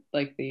different,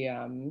 like the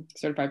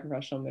certified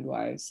professional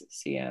midwives,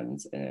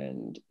 CMs,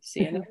 and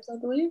CNMs, I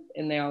believe.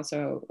 And they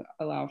also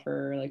allow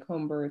for like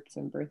home births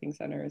and birthing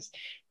centers,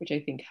 which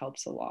I think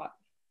helps a lot.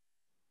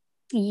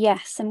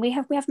 Yes, and we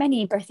have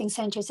many birthing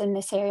centres in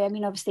this area. I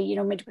mean, obviously,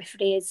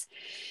 midwifery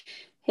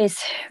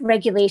is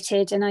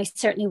regulated, and I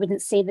certainly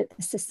wouldn't say that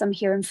the system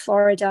here in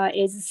Florida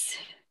is,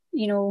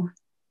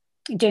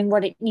 doing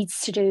what it needs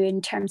to do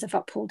in terms of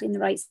upholding the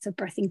rights of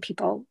birthing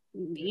people.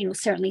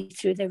 Certainly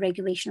through the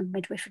regulation of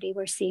midwifery,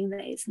 we're seeing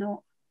that it's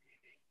not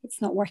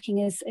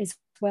working as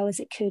well as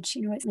it could.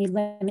 It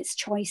limits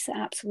choice. It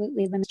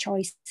absolutely limits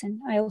choice.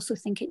 And I also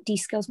think it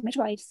de-skills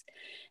midwives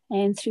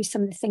and through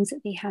some of the things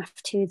that they have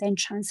to then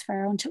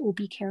transfer onto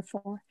OB care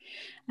for.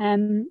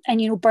 And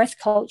birth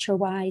culture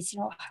wise,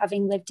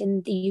 having lived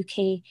in the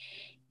UK,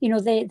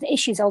 the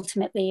issues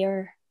ultimately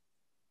are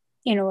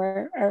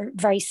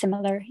very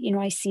similar.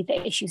 I see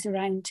the issues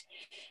around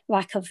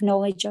lack of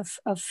knowledge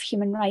of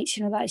human rights.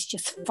 That is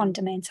just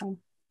fundamental.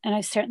 And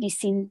I've certainly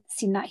seen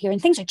that here.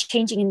 And things are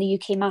changing in the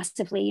UK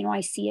massively.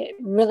 I see it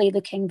really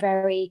looking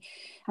very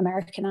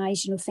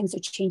Americanized. Things are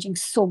changing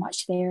so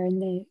much there, in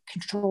the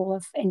control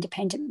of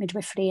independent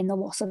midwifery and the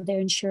loss of their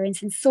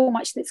insurance, and so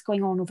much that's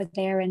going on over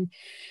there. And,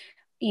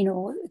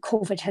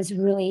 COVID has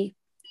really,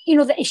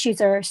 the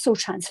issues are so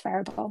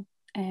transferable.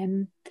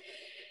 And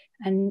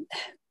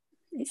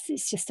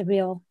it's just a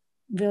real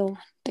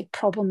big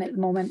problem at the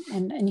moment,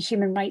 and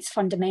human rights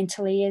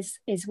fundamentally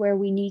is where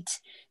we need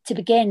to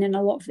begin. And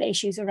a lot of the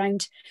issues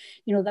around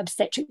the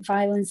obstetric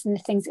violence and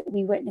the things that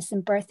we witness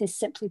in birth is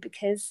simply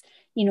because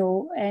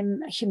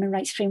a human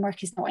rights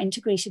framework is not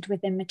integrated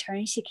within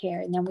maternity care.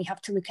 And then we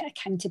have to look at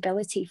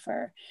accountability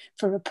for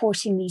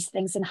reporting these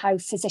things, and how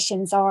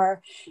physicians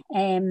are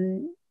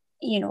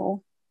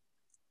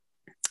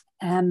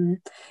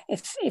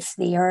if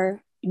they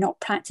are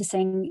not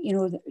practicing,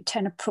 to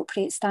an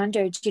appropriate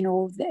standard,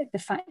 the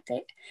fact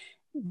that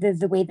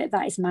the way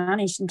that is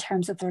managed in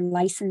terms of their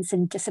license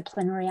and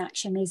disciplinary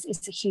action is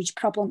a huge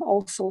problem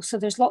also. So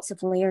there's lots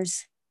of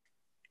layers.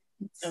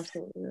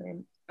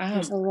 Absolutely.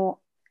 There's a lot.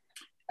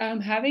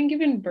 Having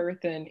given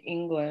birth in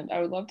England, I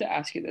would love to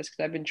ask you this,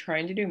 because I've been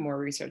trying to do more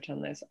research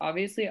on this.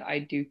 Obviously, I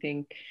do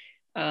think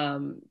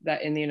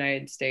that in the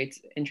United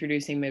States,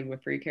 introducing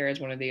midwifery care is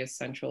one of the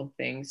essential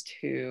things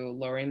to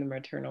lowering the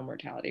maternal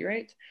mortality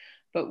rate.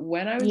 But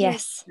when I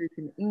was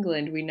in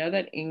England, we know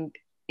that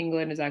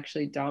England is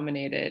actually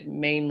dominated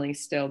mainly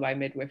still by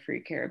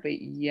midwifery care,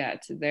 but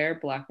yet their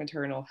Black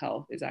maternal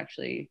health is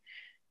actually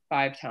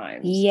 5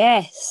 times.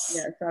 Yes.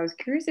 Yeah, so I was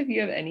curious if you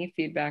have any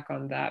feedback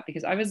on that,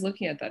 because I was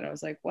looking at that and I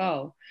was like,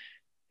 well,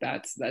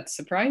 that's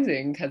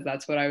surprising, because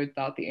that's what I would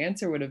thought the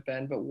answer would have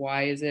been. But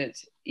why is it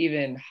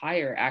even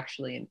higher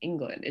actually in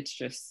England? It's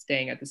just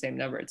staying at the same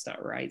number. It's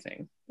not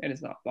rising and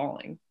it's not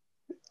falling.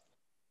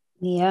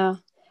 Yeah.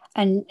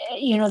 And,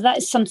 that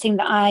is something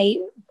that I,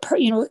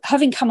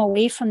 having come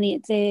away from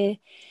the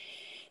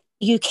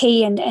UK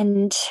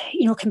and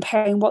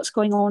comparing what's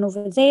going on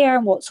over there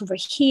and what's over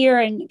here,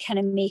 and kind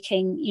of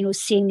making,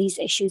 seeing these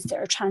issues that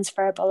are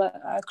transferable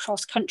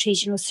across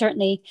countries,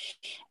 certainly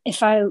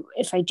if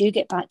I do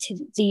get back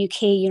to the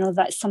UK,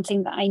 that's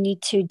something that I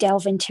need to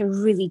delve into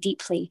really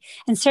deeply.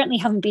 And certainly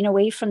having been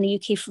away from the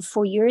UK for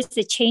 4 years,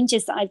 the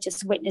changes that I've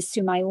just witnessed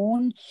through my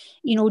own,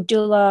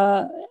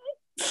 doula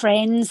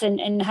friends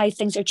and how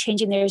things are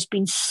changing, there's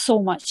been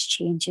so much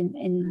change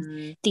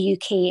in the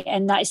UK,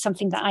 and that is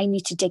something that I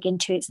need to dig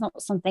into. It's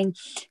not something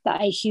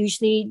that I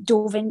hugely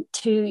dove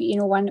into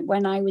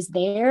when I was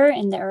there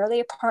in the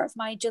earlier part of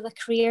my doula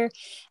career,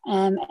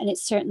 and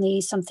it's certainly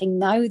something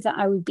now that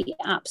I would be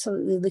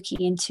absolutely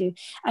looking into.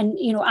 And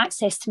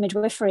access to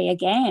midwifery,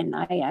 again,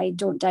 I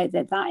don't doubt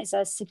that is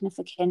a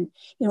significant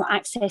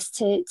access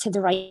to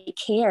the right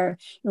care,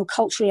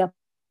 culturally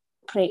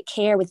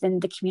care within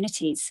the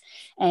communities,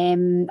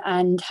 and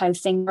how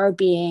things are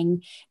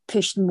being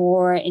pushed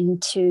more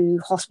into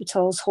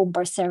hospitals. Home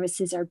birth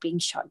services are being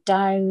shut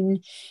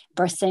down.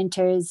 Birth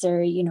centres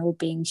are,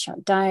 being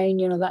shut down.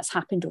 That's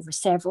happened over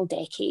several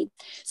decades.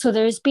 So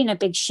there's been a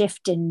big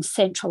shift in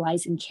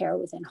centralising care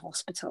within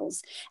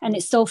hospitals. And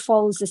it still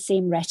follows the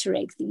same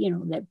rhetoric,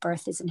 that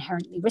birth is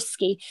inherently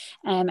risky,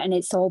 and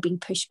it's all being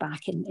pushed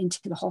back into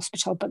the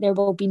hospital. But there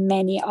will be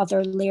many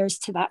other layers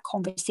to that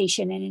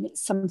conversation, and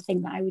it's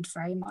something that I would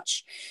very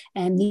much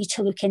need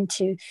to look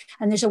into.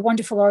 And there's a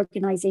wonderful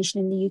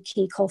organisation in the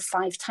UK called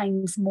 5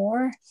 Times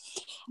More,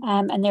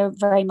 and they're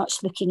very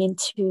much looking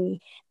into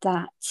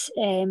that,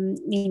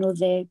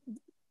 the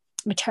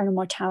maternal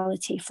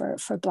mortality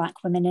for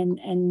Black women,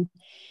 and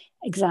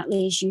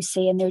exactly as you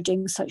say, and they're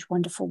doing such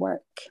wonderful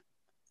work.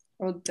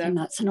 Oh, and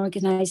that's an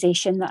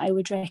organisation that I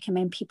would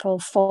recommend people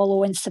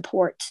follow and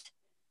support.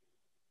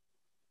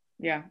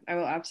 Yeah, I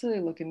will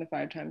absolutely look into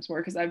 5 Times More,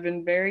 because I've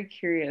been very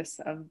curious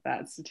of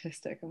that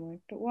statistic. I'm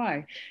like, but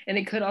why? And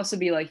it could also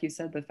be, like you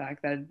said, the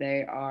fact that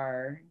they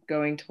are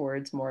going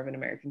towards more of an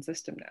American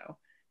system now.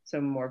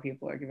 So more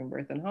people are giving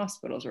birth in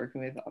hospitals,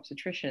 working with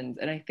obstetricians.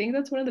 And I think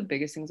that's one of the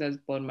biggest things that's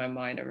blown my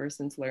mind ever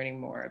since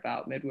learning more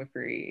about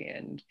midwifery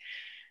and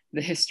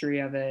the history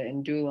of it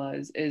and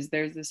doulas, is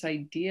there's this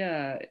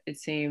idea, it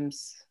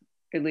seems,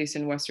 at least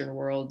in Western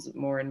worlds,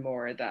 more and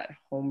more, that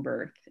home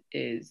birth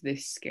is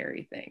this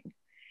scary thing.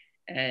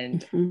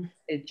 And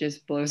it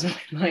just blows my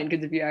mind,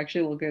 because if you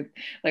actually look at,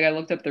 like, I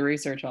looked up the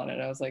research on it,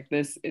 and I was like,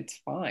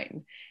 it's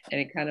fine. And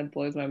it kind of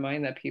blows my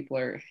mind that people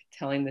are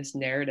telling this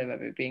narrative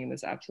of it being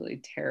this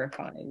absolutely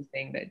terrifying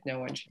thing that no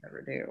one should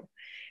ever do.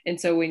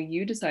 And so when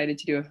you decided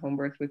to do a home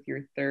birth with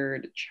your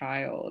 3rd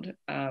child,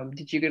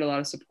 did you get a lot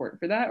of support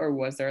for that, or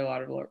was there a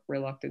lot of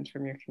reluctance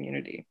from your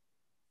community?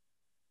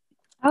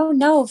 Oh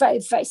no,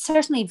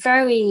 certainly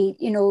very,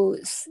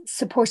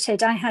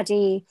 supported. I had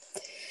a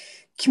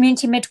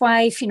community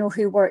midwife,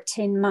 who worked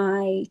in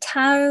my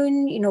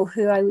town,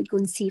 who I would go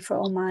and see for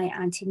all my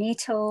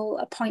antenatal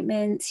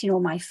appointments.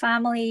 My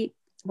family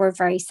were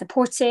very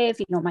supportive.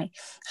 My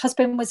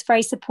husband was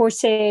very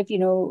supportive.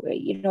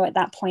 At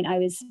that point I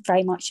was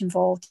very much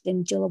involved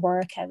in doula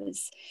work. I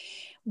was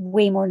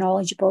way more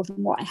knowledgeable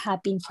than what I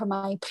had been for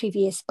my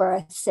previous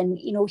births. And,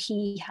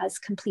 he has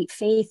complete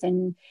faith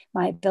in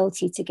my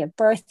ability to give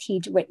birth.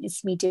 He'd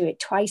witnessed me do it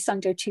twice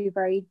under 2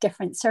 very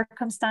different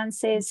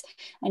circumstances.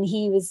 And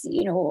he was,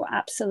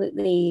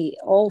 absolutely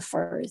all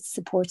for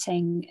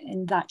supporting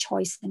in that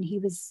choice. And he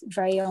was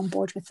very on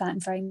board with that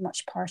and very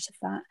much part of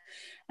that.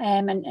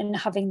 And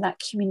having that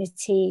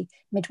community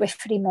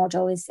midwifery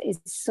model is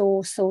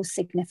so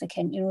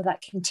significant.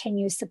 That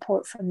continuous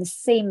support from the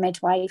same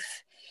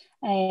midwife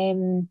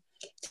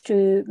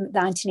through the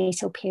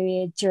antenatal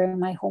period, during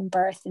my home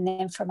birth, and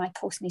then for my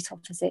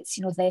postnatal visits.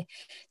 The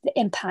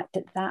impact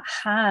that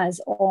has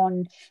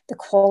on the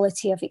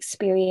quality of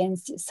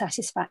experience,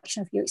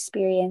 satisfaction of your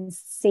experience,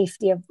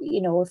 safety of, if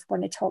we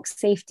want to talk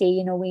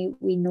safety,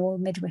 we know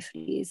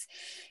midwifery is,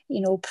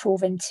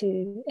 proven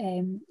to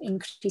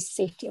increase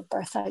safety of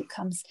birth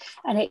outcomes.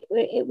 And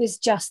it was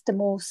just the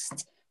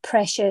most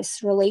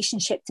precious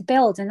relationship to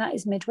build, and that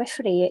is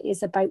midwifery. It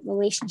is about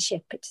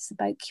relationship, it is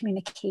about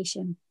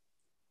communication,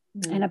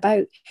 and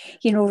about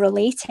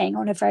relating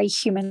on a very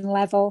human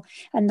level,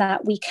 and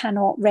that we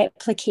cannot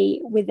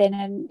replicate within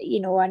an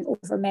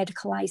over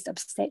medicalized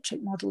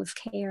obstetric model of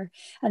care.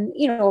 And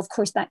of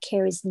course that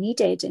care is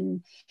needed,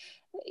 and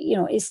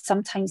is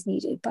sometimes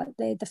needed, but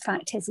the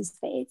fact is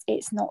that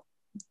it's not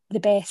the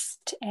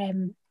best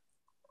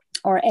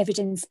or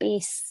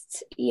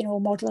evidence-based,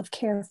 model of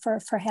care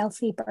for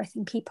healthy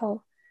birthing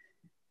people.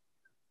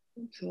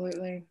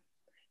 Absolutely.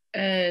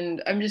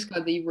 And I'm just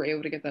glad that you were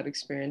able to get that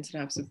experience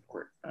and have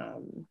support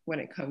when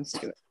it comes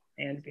to it,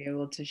 and be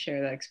able to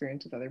share that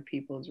experience with other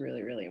people is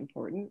really, really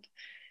important.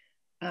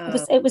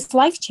 It was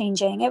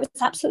life-changing. It was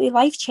absolutely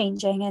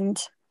life-changing.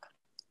 And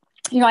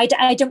I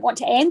didn't want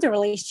to end the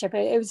relationship.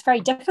 It was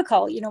very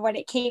difficult, when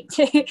it came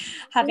to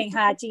having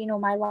had,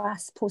 my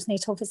last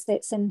postnatal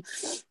visits, and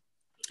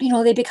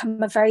they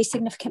become a very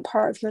significant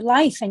part of your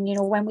life. And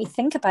when we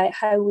think about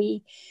how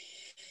we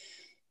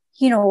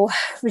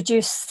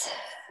reduce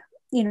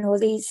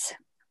these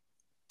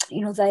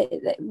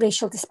the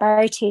racial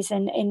disparities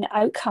in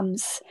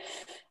outcomes,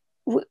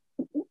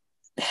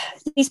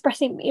 these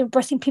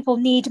birthing people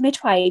need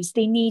midwives.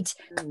 They need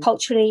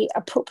culturally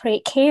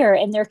appropriate care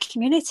in their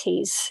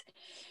communities,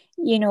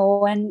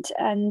 and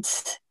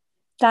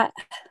that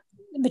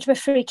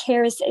midwifery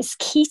care is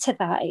key to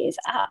that. It is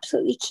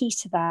absolutely key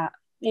to that.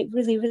 It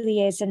really,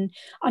 really is. And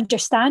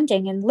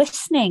understanding and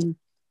listening,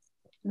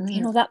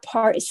 that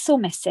part is so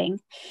missing.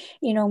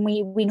 And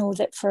we know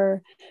that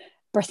for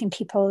birthing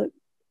people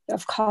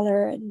of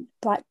colour and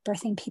Black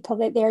birthing people,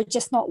 that they're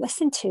just not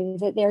listened to,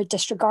 that they're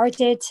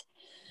disregarded.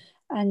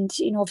 And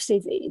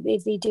obviously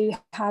they do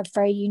have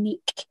very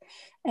unique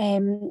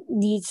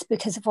needs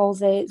because of all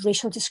the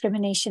racial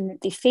discrimination that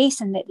they face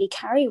and that they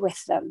carry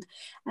with them,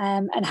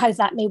 and how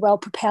that may well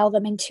propel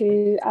them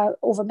into an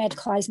over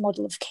medicalized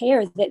model of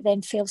care that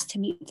then fails to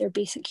meet their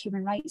basic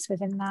human rights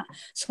within that.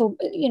 So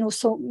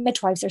so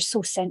midwives are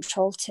so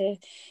central to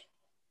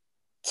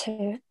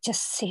to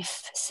just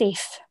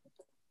safe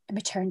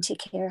maternity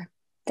care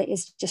that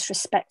is just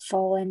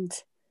respectful and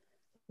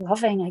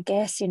loving, I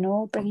guess,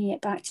 bringing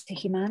it back to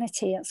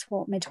humanity. That's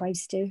what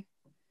midwives do.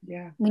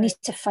 Yeah. We need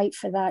to fight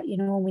for that,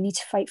 we need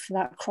to fight for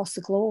that across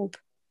the globe.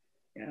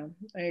 Yeah,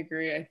 I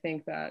agree. I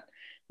think that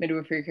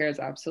midwifery care is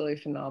absolutely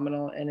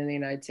phenomenal. And in the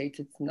United States,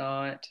 it's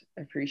not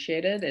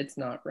appreciated. It's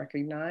not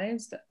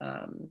recognized.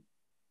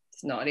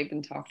 It's not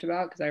even talked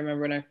about. Because I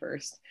remember when I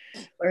first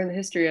learned the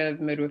history of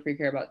midwifery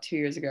care about 2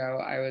 years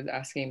ago, I was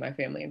asking my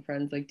family and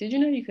friends, like, did you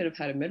know you could have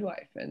had a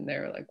midwife? And they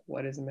were like,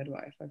 what is a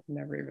midwife? I've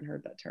never even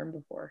heard that term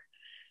before.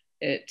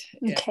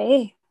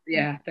 Okay.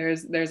 Yeah,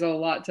 there's a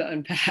lot to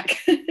unpack.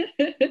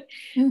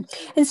 And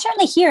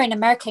certainly here in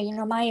America,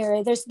 my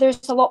area, there's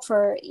a lot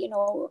for,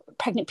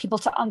 pregnant people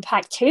to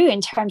unpack too,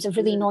 in terms of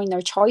really knowing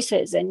their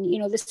choices. And,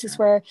 this is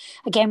where,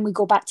 again, we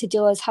go back to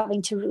doulas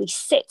having to really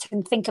sit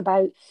and think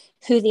about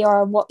who they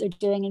are and what they're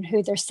doing and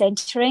who they're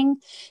centering.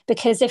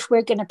 Because if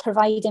we're going to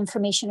provide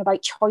information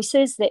about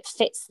choices that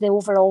fits the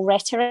overall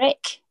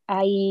rhetoric,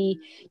 i.e.,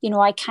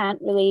 I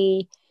can't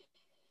really,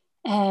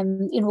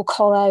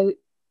 call out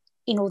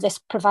this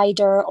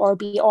provider or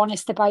be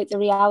honest about the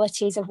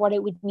realities of what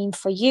it would mean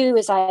for you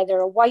as either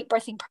a white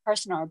birthing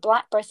person or a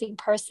black birthing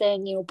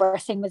person,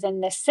 birthing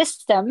within this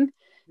system,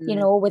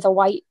 with a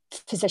white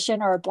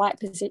physician or a black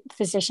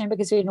physician,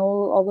 because we know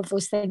all of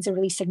those things are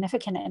really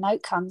significant in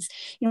outcomes.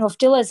 If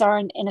doulas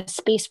aren't in a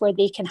space where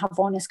they can have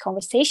honest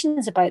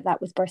conversations about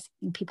that with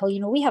birthing people,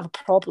 we have a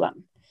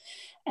problem.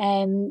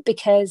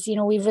 Because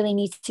we really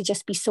need to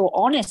just be so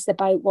honest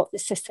about what the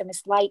system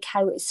is like,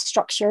 how it's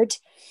structured,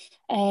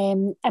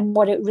 and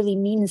what it really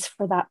means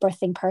for that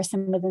birthing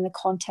person within the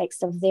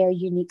context of their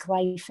unique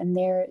life and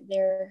their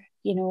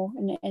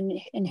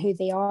and who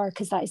they are,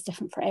 because that is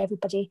different for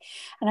everybody.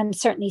 And I'm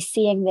certainly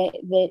seeing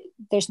that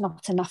there's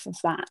not enough of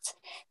that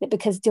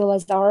because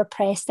doulas are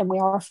oppressed and we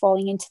are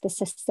falling into the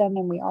system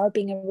and we are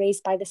being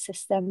erased by the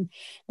system,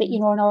 that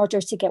in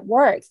order to get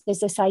work, there's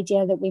this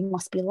idea that we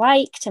must be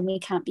liked and we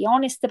can't be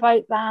honest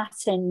about that,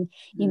 and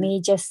you may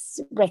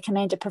just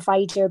recommend a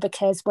provider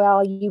because,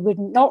 well, you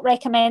wouldn't not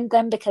recommend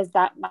them because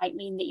that might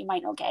mean that you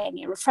might not get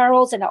any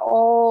referrals, and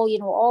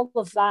all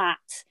of that,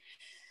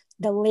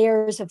 the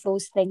layers of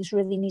those things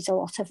really need a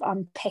lot of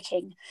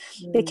unpicking.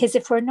 Because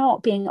if we're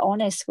not being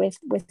honest with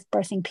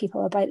birthing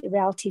people about the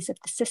realities of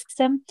the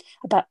system,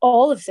 about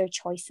all of their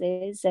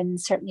choices, and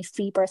certainly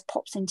free birth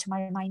pops into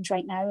my mind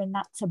right now, and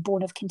that's a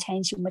bone of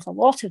contention with a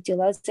lot of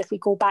doulas. If we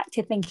go back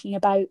to thinking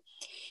about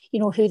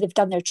who they've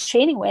done their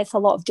training with, a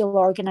lot of doula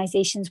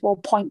organizations will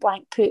point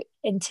blank put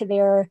into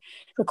their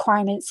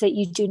requirements that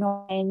you do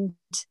not end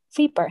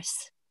free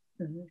births.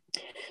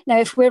 Now,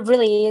 if we're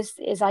really,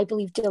 as I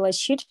believe doulas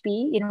should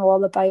be,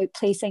 all about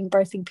placing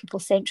birthing people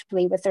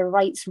centrally with their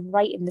rights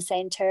right in the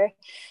centre,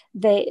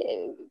 that,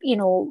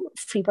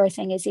 free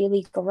birthing is a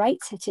legal right,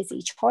 it is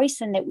a choice,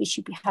 and that we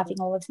should be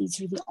having all of these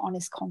really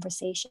honest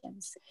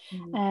conversations.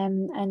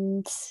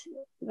 And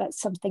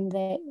that's something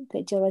that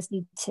doulas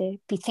need to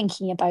be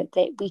thinking about,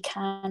 that we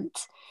can't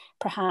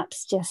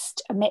perhaps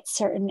just omit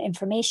certain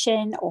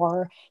information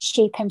or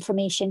shape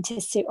information to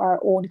suit our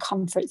own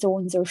comfort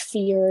zones or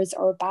fears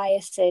or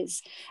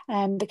biases,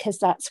 because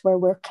that's where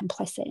we're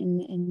complicit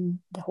in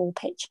the whole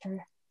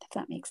picture, if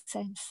that makes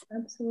sense.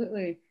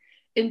 Absolutely.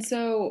 And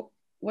so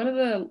one of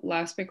the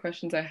last big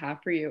questions I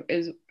have for you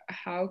is,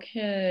 how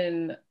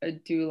can a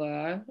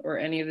doula or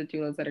any of the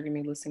doulas that are going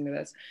to be listening to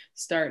this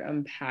start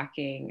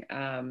unpacking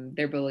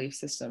their belief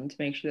system to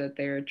make sure that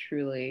they're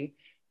truly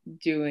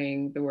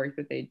doing the work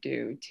that they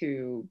do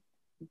to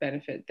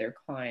benefit their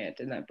client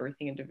and that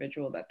birthing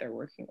individual that they're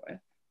working with?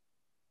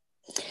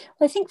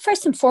 Well, I think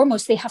first and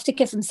foremost, they have to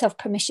give themselves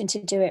permission to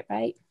do it,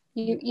 right?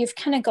 You've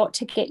kind of got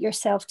to get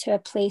yourself to a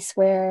place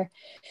where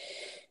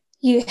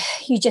you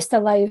just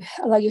allow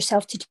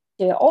yourself to do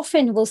it.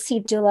 Often we'll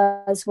see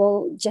doulas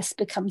will just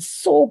become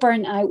so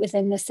burnt out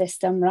within the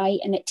system,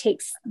 right? And it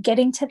takes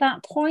getting to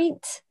that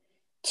point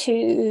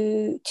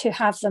to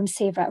have them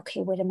say, right,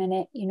 okay, wait a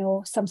minute,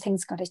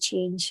 something's got to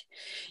change.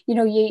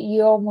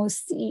 You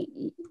almost,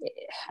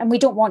 and we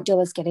don't want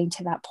doulas getting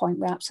to that point.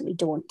 We absolutely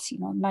don't. The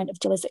amount of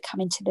doulas that come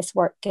into this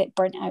work get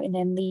burnt out and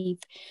then leave.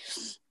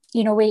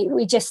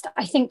 We just,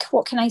 I think,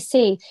 what can I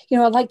say?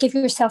 Give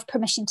yourself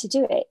permission to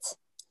do it.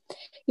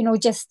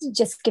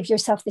 Just give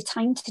yourself the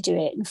time to do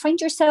it, and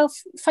find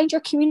your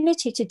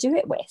community to do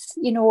it with.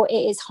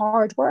 It is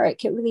hard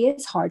work. It really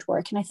is hard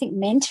work. And I think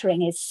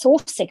mentoring is so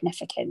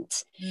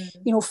significant.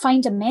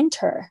 Find a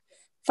mentor,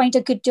 find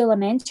a good doula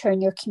mentor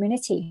in your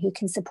community who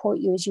can support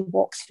you as you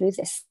walk through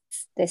this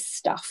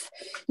stuff,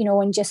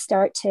 and just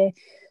start to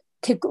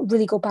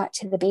really go back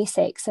to the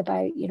basics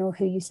about,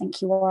 who you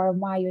think you are and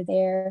why you're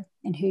there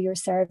and who you're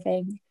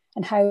serving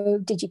and how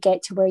did you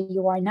get to where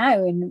you are now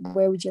and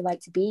where would you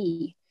like to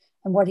be.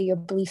 And what are your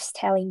beliefs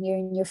telling you,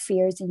 and your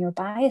fears and your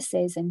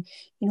biases, and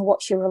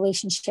what's your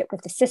relationship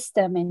with the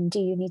system, and do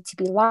you need to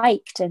be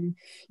liked, and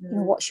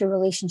what's your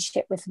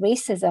relationship with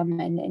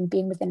racism and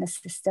being within a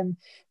system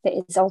that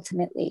is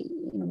ultimately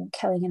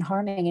killing and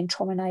harming and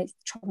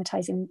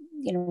traumatizing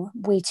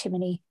way too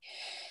many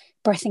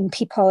birthing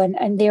people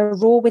and their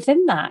role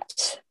within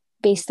that,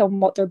 based on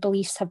what their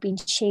beliefs have been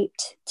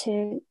shaped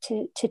to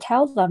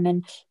tell them.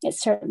 And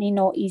it's certainly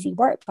not easy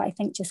work, but I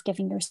think just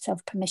giving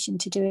yourself permission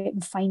to do it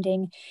and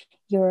finding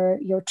your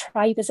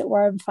tribe, as it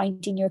were, and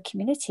finding your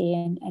community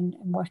and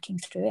working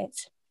through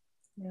it.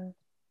 Yeah.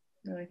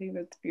 No, I think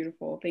that's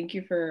beautiful. Thank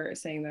you for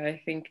saying that.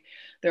 I think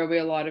there will be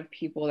a lot of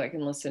people that can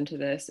listen to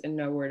this and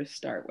know where to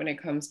start when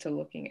it comes to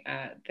looking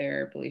at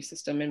their belief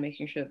system and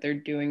making sure that they're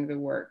doing the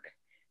work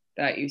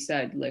that you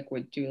said, like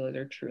what doulas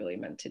are truly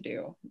meant to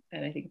do.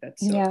 And I think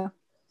that's so,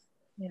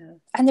 yeah.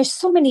 And there's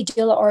so many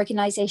doula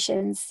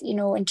organizations, you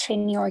know, and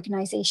training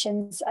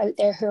organizations out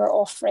there who are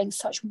offering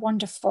such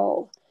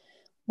wonderful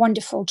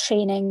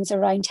trainings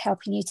around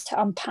helping you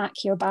to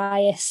unpack your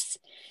bias,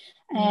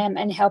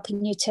 and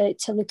helping you to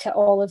look at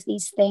all of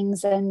these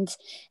things, and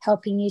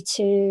helping you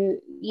to,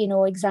 you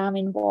know,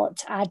 examine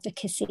what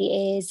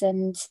advocacy is,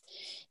 and,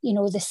 you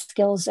know, the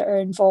skills that are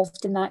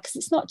involved in that, because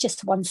it's not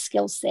just one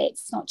skill set.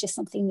 It's not just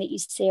something that you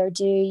say or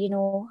do. You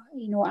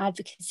know,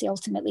 advocacy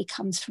ultimately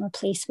comes from a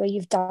place where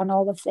you've done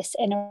all of this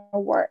inner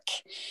work,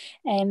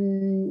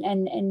 and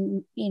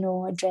you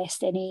know,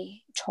 addressed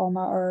any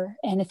trauma or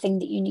anything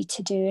that you need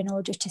to do in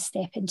order to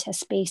step into a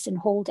space and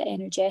hold it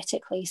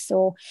energetically.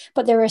 So,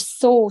 but there are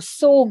so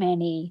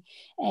many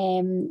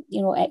you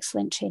know,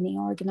 excellent training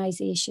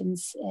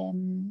organizations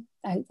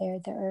out there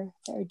that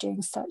are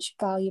doing such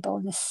valuable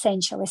and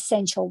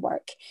essential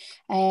work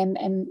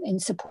in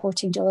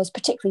supporting doulas,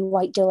 particularly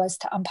white doulas,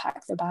 to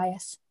unpack their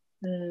bias.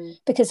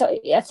 Because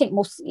I think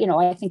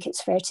I think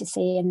it's fair to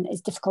say, and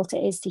as difficult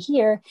it is to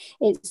hear,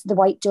 it's the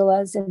white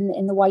doulas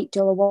in the white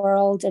doula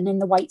world and in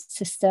the white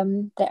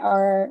system that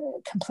are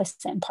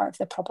complicit and part of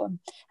the problem.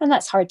 And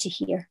that's hard to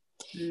hear.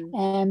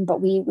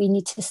 But we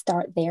need to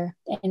start there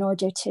in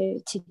order to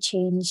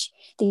change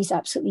these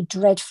absolutely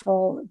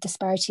dreadful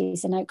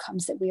disparities and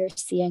outcomes that we are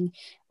seeing.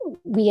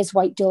 We as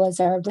white doulas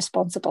are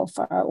responsible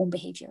for our own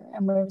behaviour,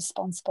 and we're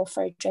responsible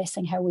for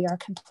addressing how we are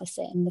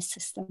complicit in this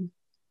system.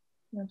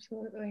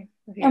 Absolutely.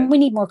 Yeah. And we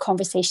need more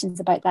conversations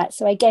about that.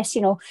 So I guess,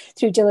 you know,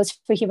 through Doulas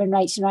for Human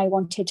Rights, you know, I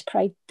wanted to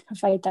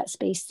provide that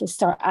space to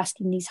start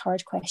asking these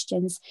hard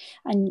questions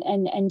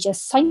and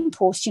just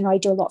signpost. You know, I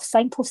do a lot of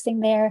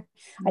signposting there.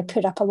 I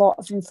put up a lot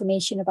of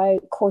information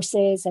about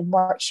courses and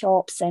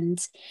workshops and,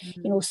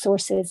 you know,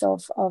 sources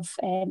of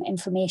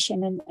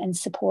information and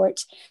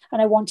support.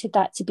 And I wanted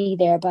that to be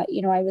there. But,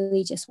 you know, I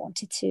really just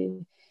wanted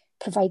to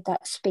provide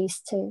that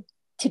space to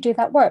do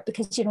that work,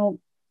 because, you know,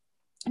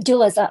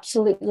 doulas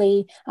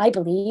absolutely, I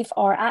believe,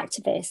 are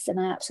activists, and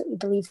I absolutely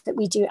believe that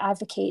we do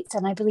advocate,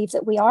 and I believe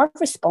that we are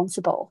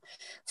responsible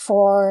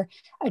for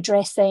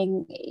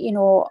addressing, you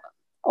know,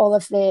 all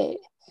of the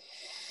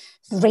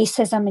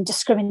racism and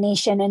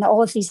discrimination and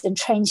all of these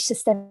entrenched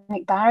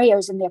systemic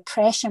barriers and the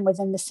oppression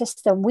within the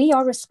system. We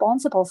are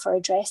responsible for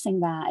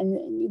addressing that,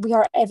 and we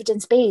are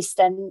evidence-based,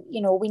 and,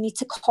 you know, we need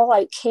to call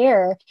out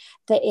care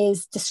that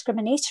is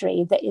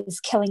discriminatory, that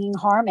is killing and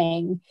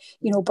harming,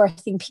 you know,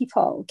 birthing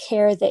people,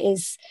 care that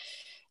is,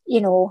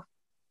 you know,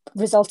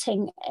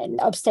 resulting in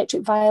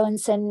obstetric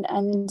violence and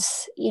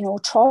you know,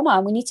 trauma.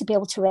 And we need to be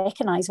able to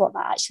recognize what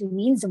that actually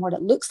means and what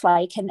it looks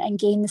like, and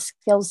gain the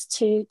skills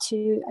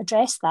to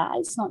address that.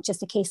 It's not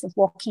just a case of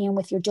walking in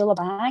with your doula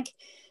bag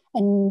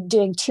and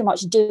doing too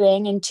much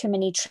doing and too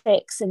many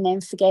tricks and then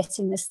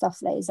forgetting the stuff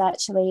that is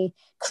actually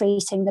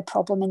creating the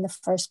problem in the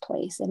first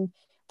place. And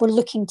we're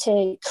looking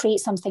to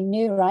create something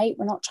new, right?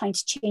 We're not trying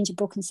to change a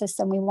broken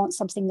system. We want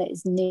something that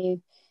is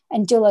new.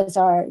 And doulas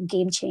are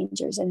game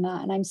changers in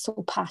that, and I'm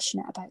so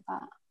passionate about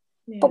that.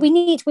 Yeah. But we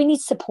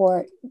need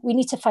support. We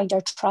need to find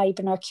our tribe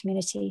and our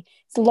community.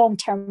 It's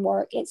long-term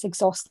work. It's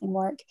exhausting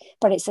work,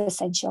 but it's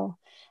essential.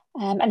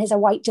 And as a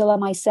white doula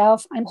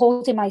myself, I'm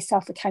holding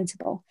myself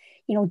accountable.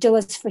 You know,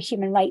 Doulas for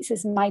Human Rights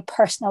is my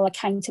personal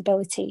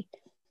accountability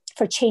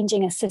for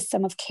changing a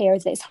system of care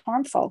that is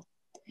harmful.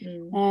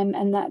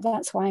 And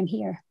that's why I'm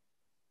here.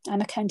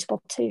 I'm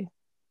accountable too.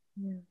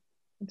 Yeah,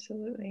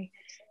 absolutely.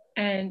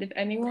 And if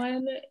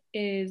anyone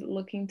is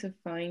looking to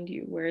find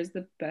you, where is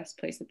the best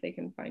place that they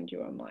can find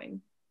you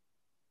online?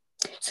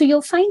 So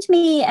you'll find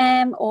me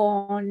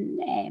on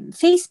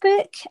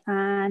Facebook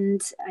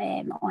and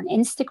on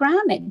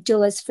Instagram at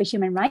Doulas for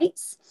Human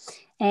Rights,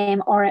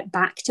 or at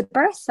Back to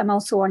Birth. I'm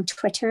also on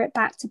Twitter at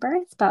Back to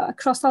Birth, but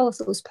across all of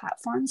those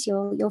platforms,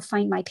 you'll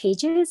find my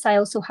pages. I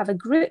also have a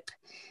group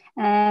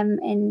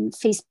in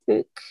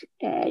Facebook,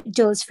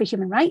 Doulas for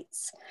Human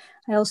Rights.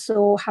 I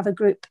also have a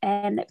group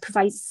that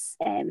provides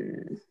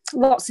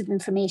lots of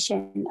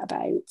information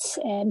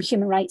about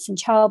human rights in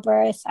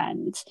childbirth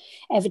and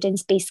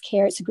evidence-based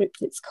care. It's a group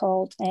that's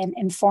called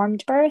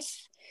Informed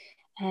Birth.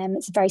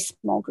 It's a very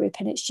small group,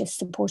 and it's just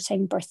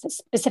supporting birth,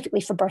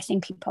 specifically for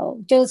birthing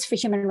people. Doulas for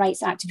Human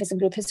Rights activism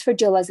group is for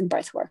doulas and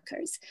birth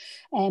workers,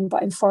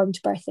 but Informed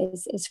Birth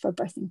is for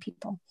birthing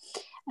people.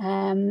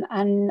 And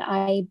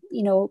I,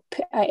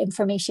 put out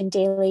information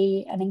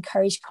daily and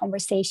encourage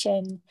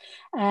conversation.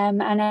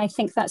 And I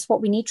think that's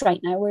what we need right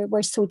now.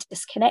 We're so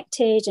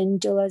disconnected, and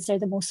doulas are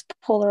the most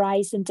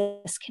polarized and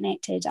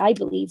disconnected, I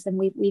believe, than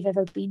we've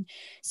ever been.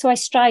 So I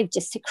strive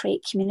just to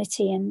create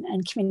community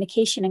and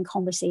communication and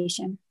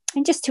conversation,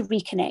 and just to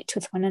reconnect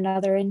with one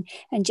another and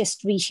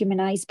just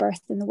rehumanize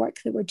birth and the work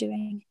that we're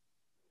doing.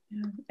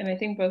 Yeah. And I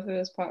think both of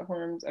those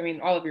platforms, I mean,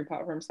 all of your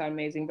platforms sound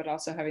amazing, but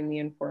also having the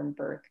Informed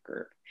Birth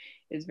group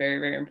is very,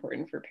 very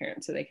important for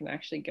parents so they can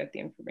actually get the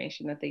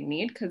information that they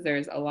need, because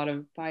there's a lot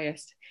of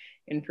biased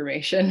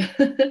information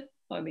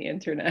on the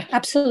internet.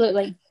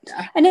 Absolutely.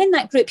 Yeah. And in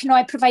that group,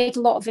 I provide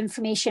a lot of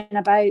information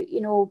about,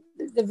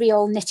 the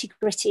real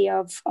nitty-gritty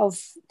of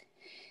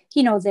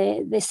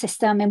the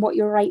system and what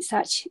your rights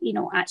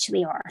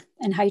actually are,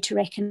 and how to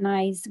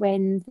recognize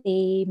when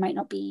they might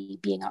not be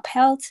being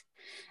upheld,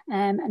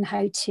 and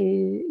how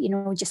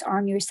to just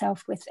arm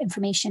yourself with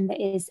information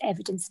that is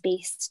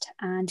evidence-based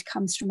and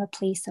comes from a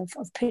place of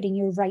putting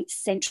your rights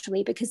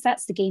centrally, because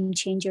that's the game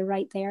changer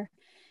right there.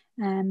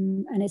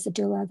 And as a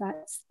doula,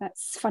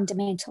 that's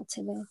fundamental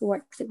to the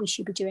work that we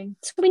should be doing.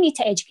 So we need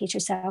to educate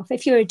yourself.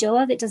 If you're a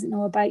doula that doesn't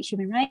know about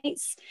human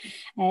rights,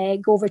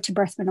 go over to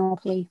Birth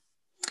Monopoly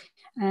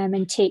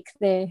and take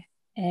the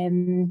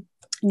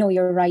Know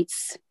Your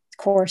Rights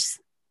course.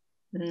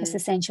 It's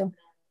essential.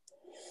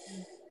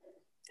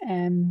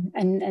 And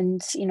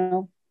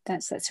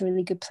that's a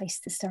really good place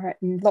to start.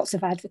 And lots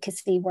of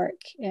advocacy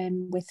work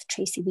with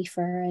Tracy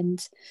Weafer,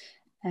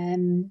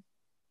 and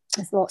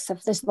there's lots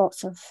of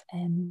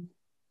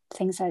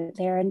things out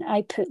there. And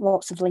I put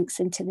lots of links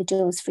into the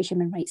Doulas for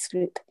Human Rights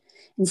group.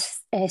 And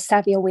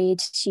Savia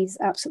Wade, she's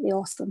absolutely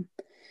awesome.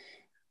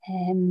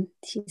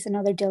 She's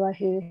another doula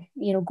who,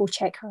 go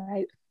check her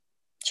out.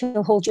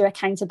 She'll hold you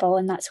accountable,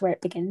 and that's where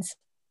it begins.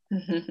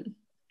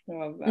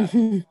 Love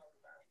that.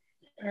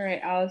 All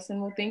right,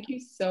 Allison. Well, thank you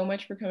so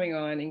much for coming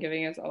on and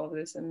giving us all of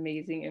this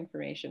amazing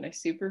information. I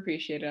super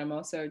appreciate it. I'm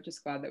also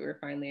just glad that we were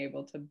finally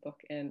able to book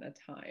in a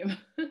time.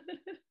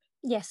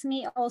 Yes,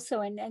 me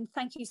also. And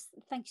thank you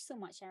so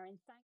much, Erin.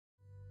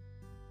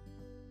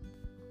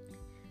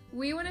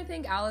 We want to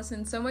thank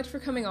Allison so much for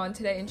coming on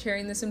today and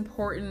sharing this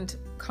important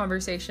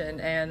conversation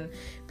and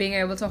being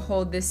able to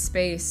hold this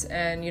space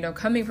and,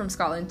 coming from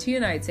Scotland to the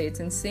United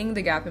States and seeing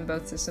the gap in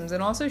both systems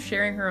and also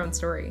sharing her own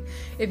story.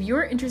 If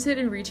you're interested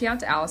in reaching out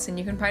to Allison,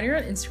 you can find her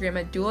on Instagram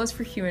at Doulas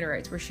for Human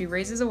Rights, where she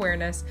raises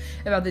awareness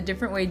about the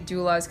different ways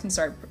doulas can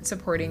start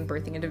supporting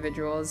birthing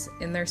individuals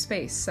in their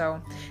space.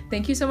 So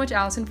thank you so much,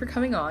 Allison, for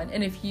coming on.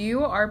 And if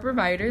you are a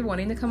provider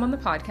wanting to come on the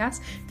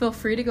podcast, feel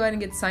free to go ahead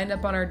and get signed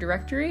up on our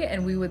directory,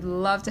 and we would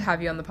love to have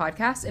you on the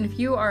podcast. And if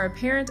you are a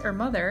parent or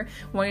mother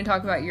wanting to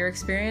talk about your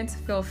experience,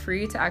 feel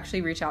free to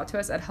actually reach out to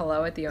us at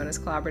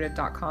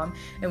hello@theonuscollaborative.com,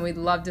 and we'd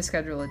love to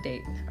schedule a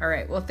date. All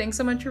right, well, thanks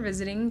so much for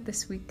visiting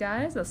this week,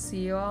 guys. I'll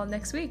see you all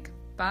next week.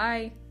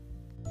 Bye.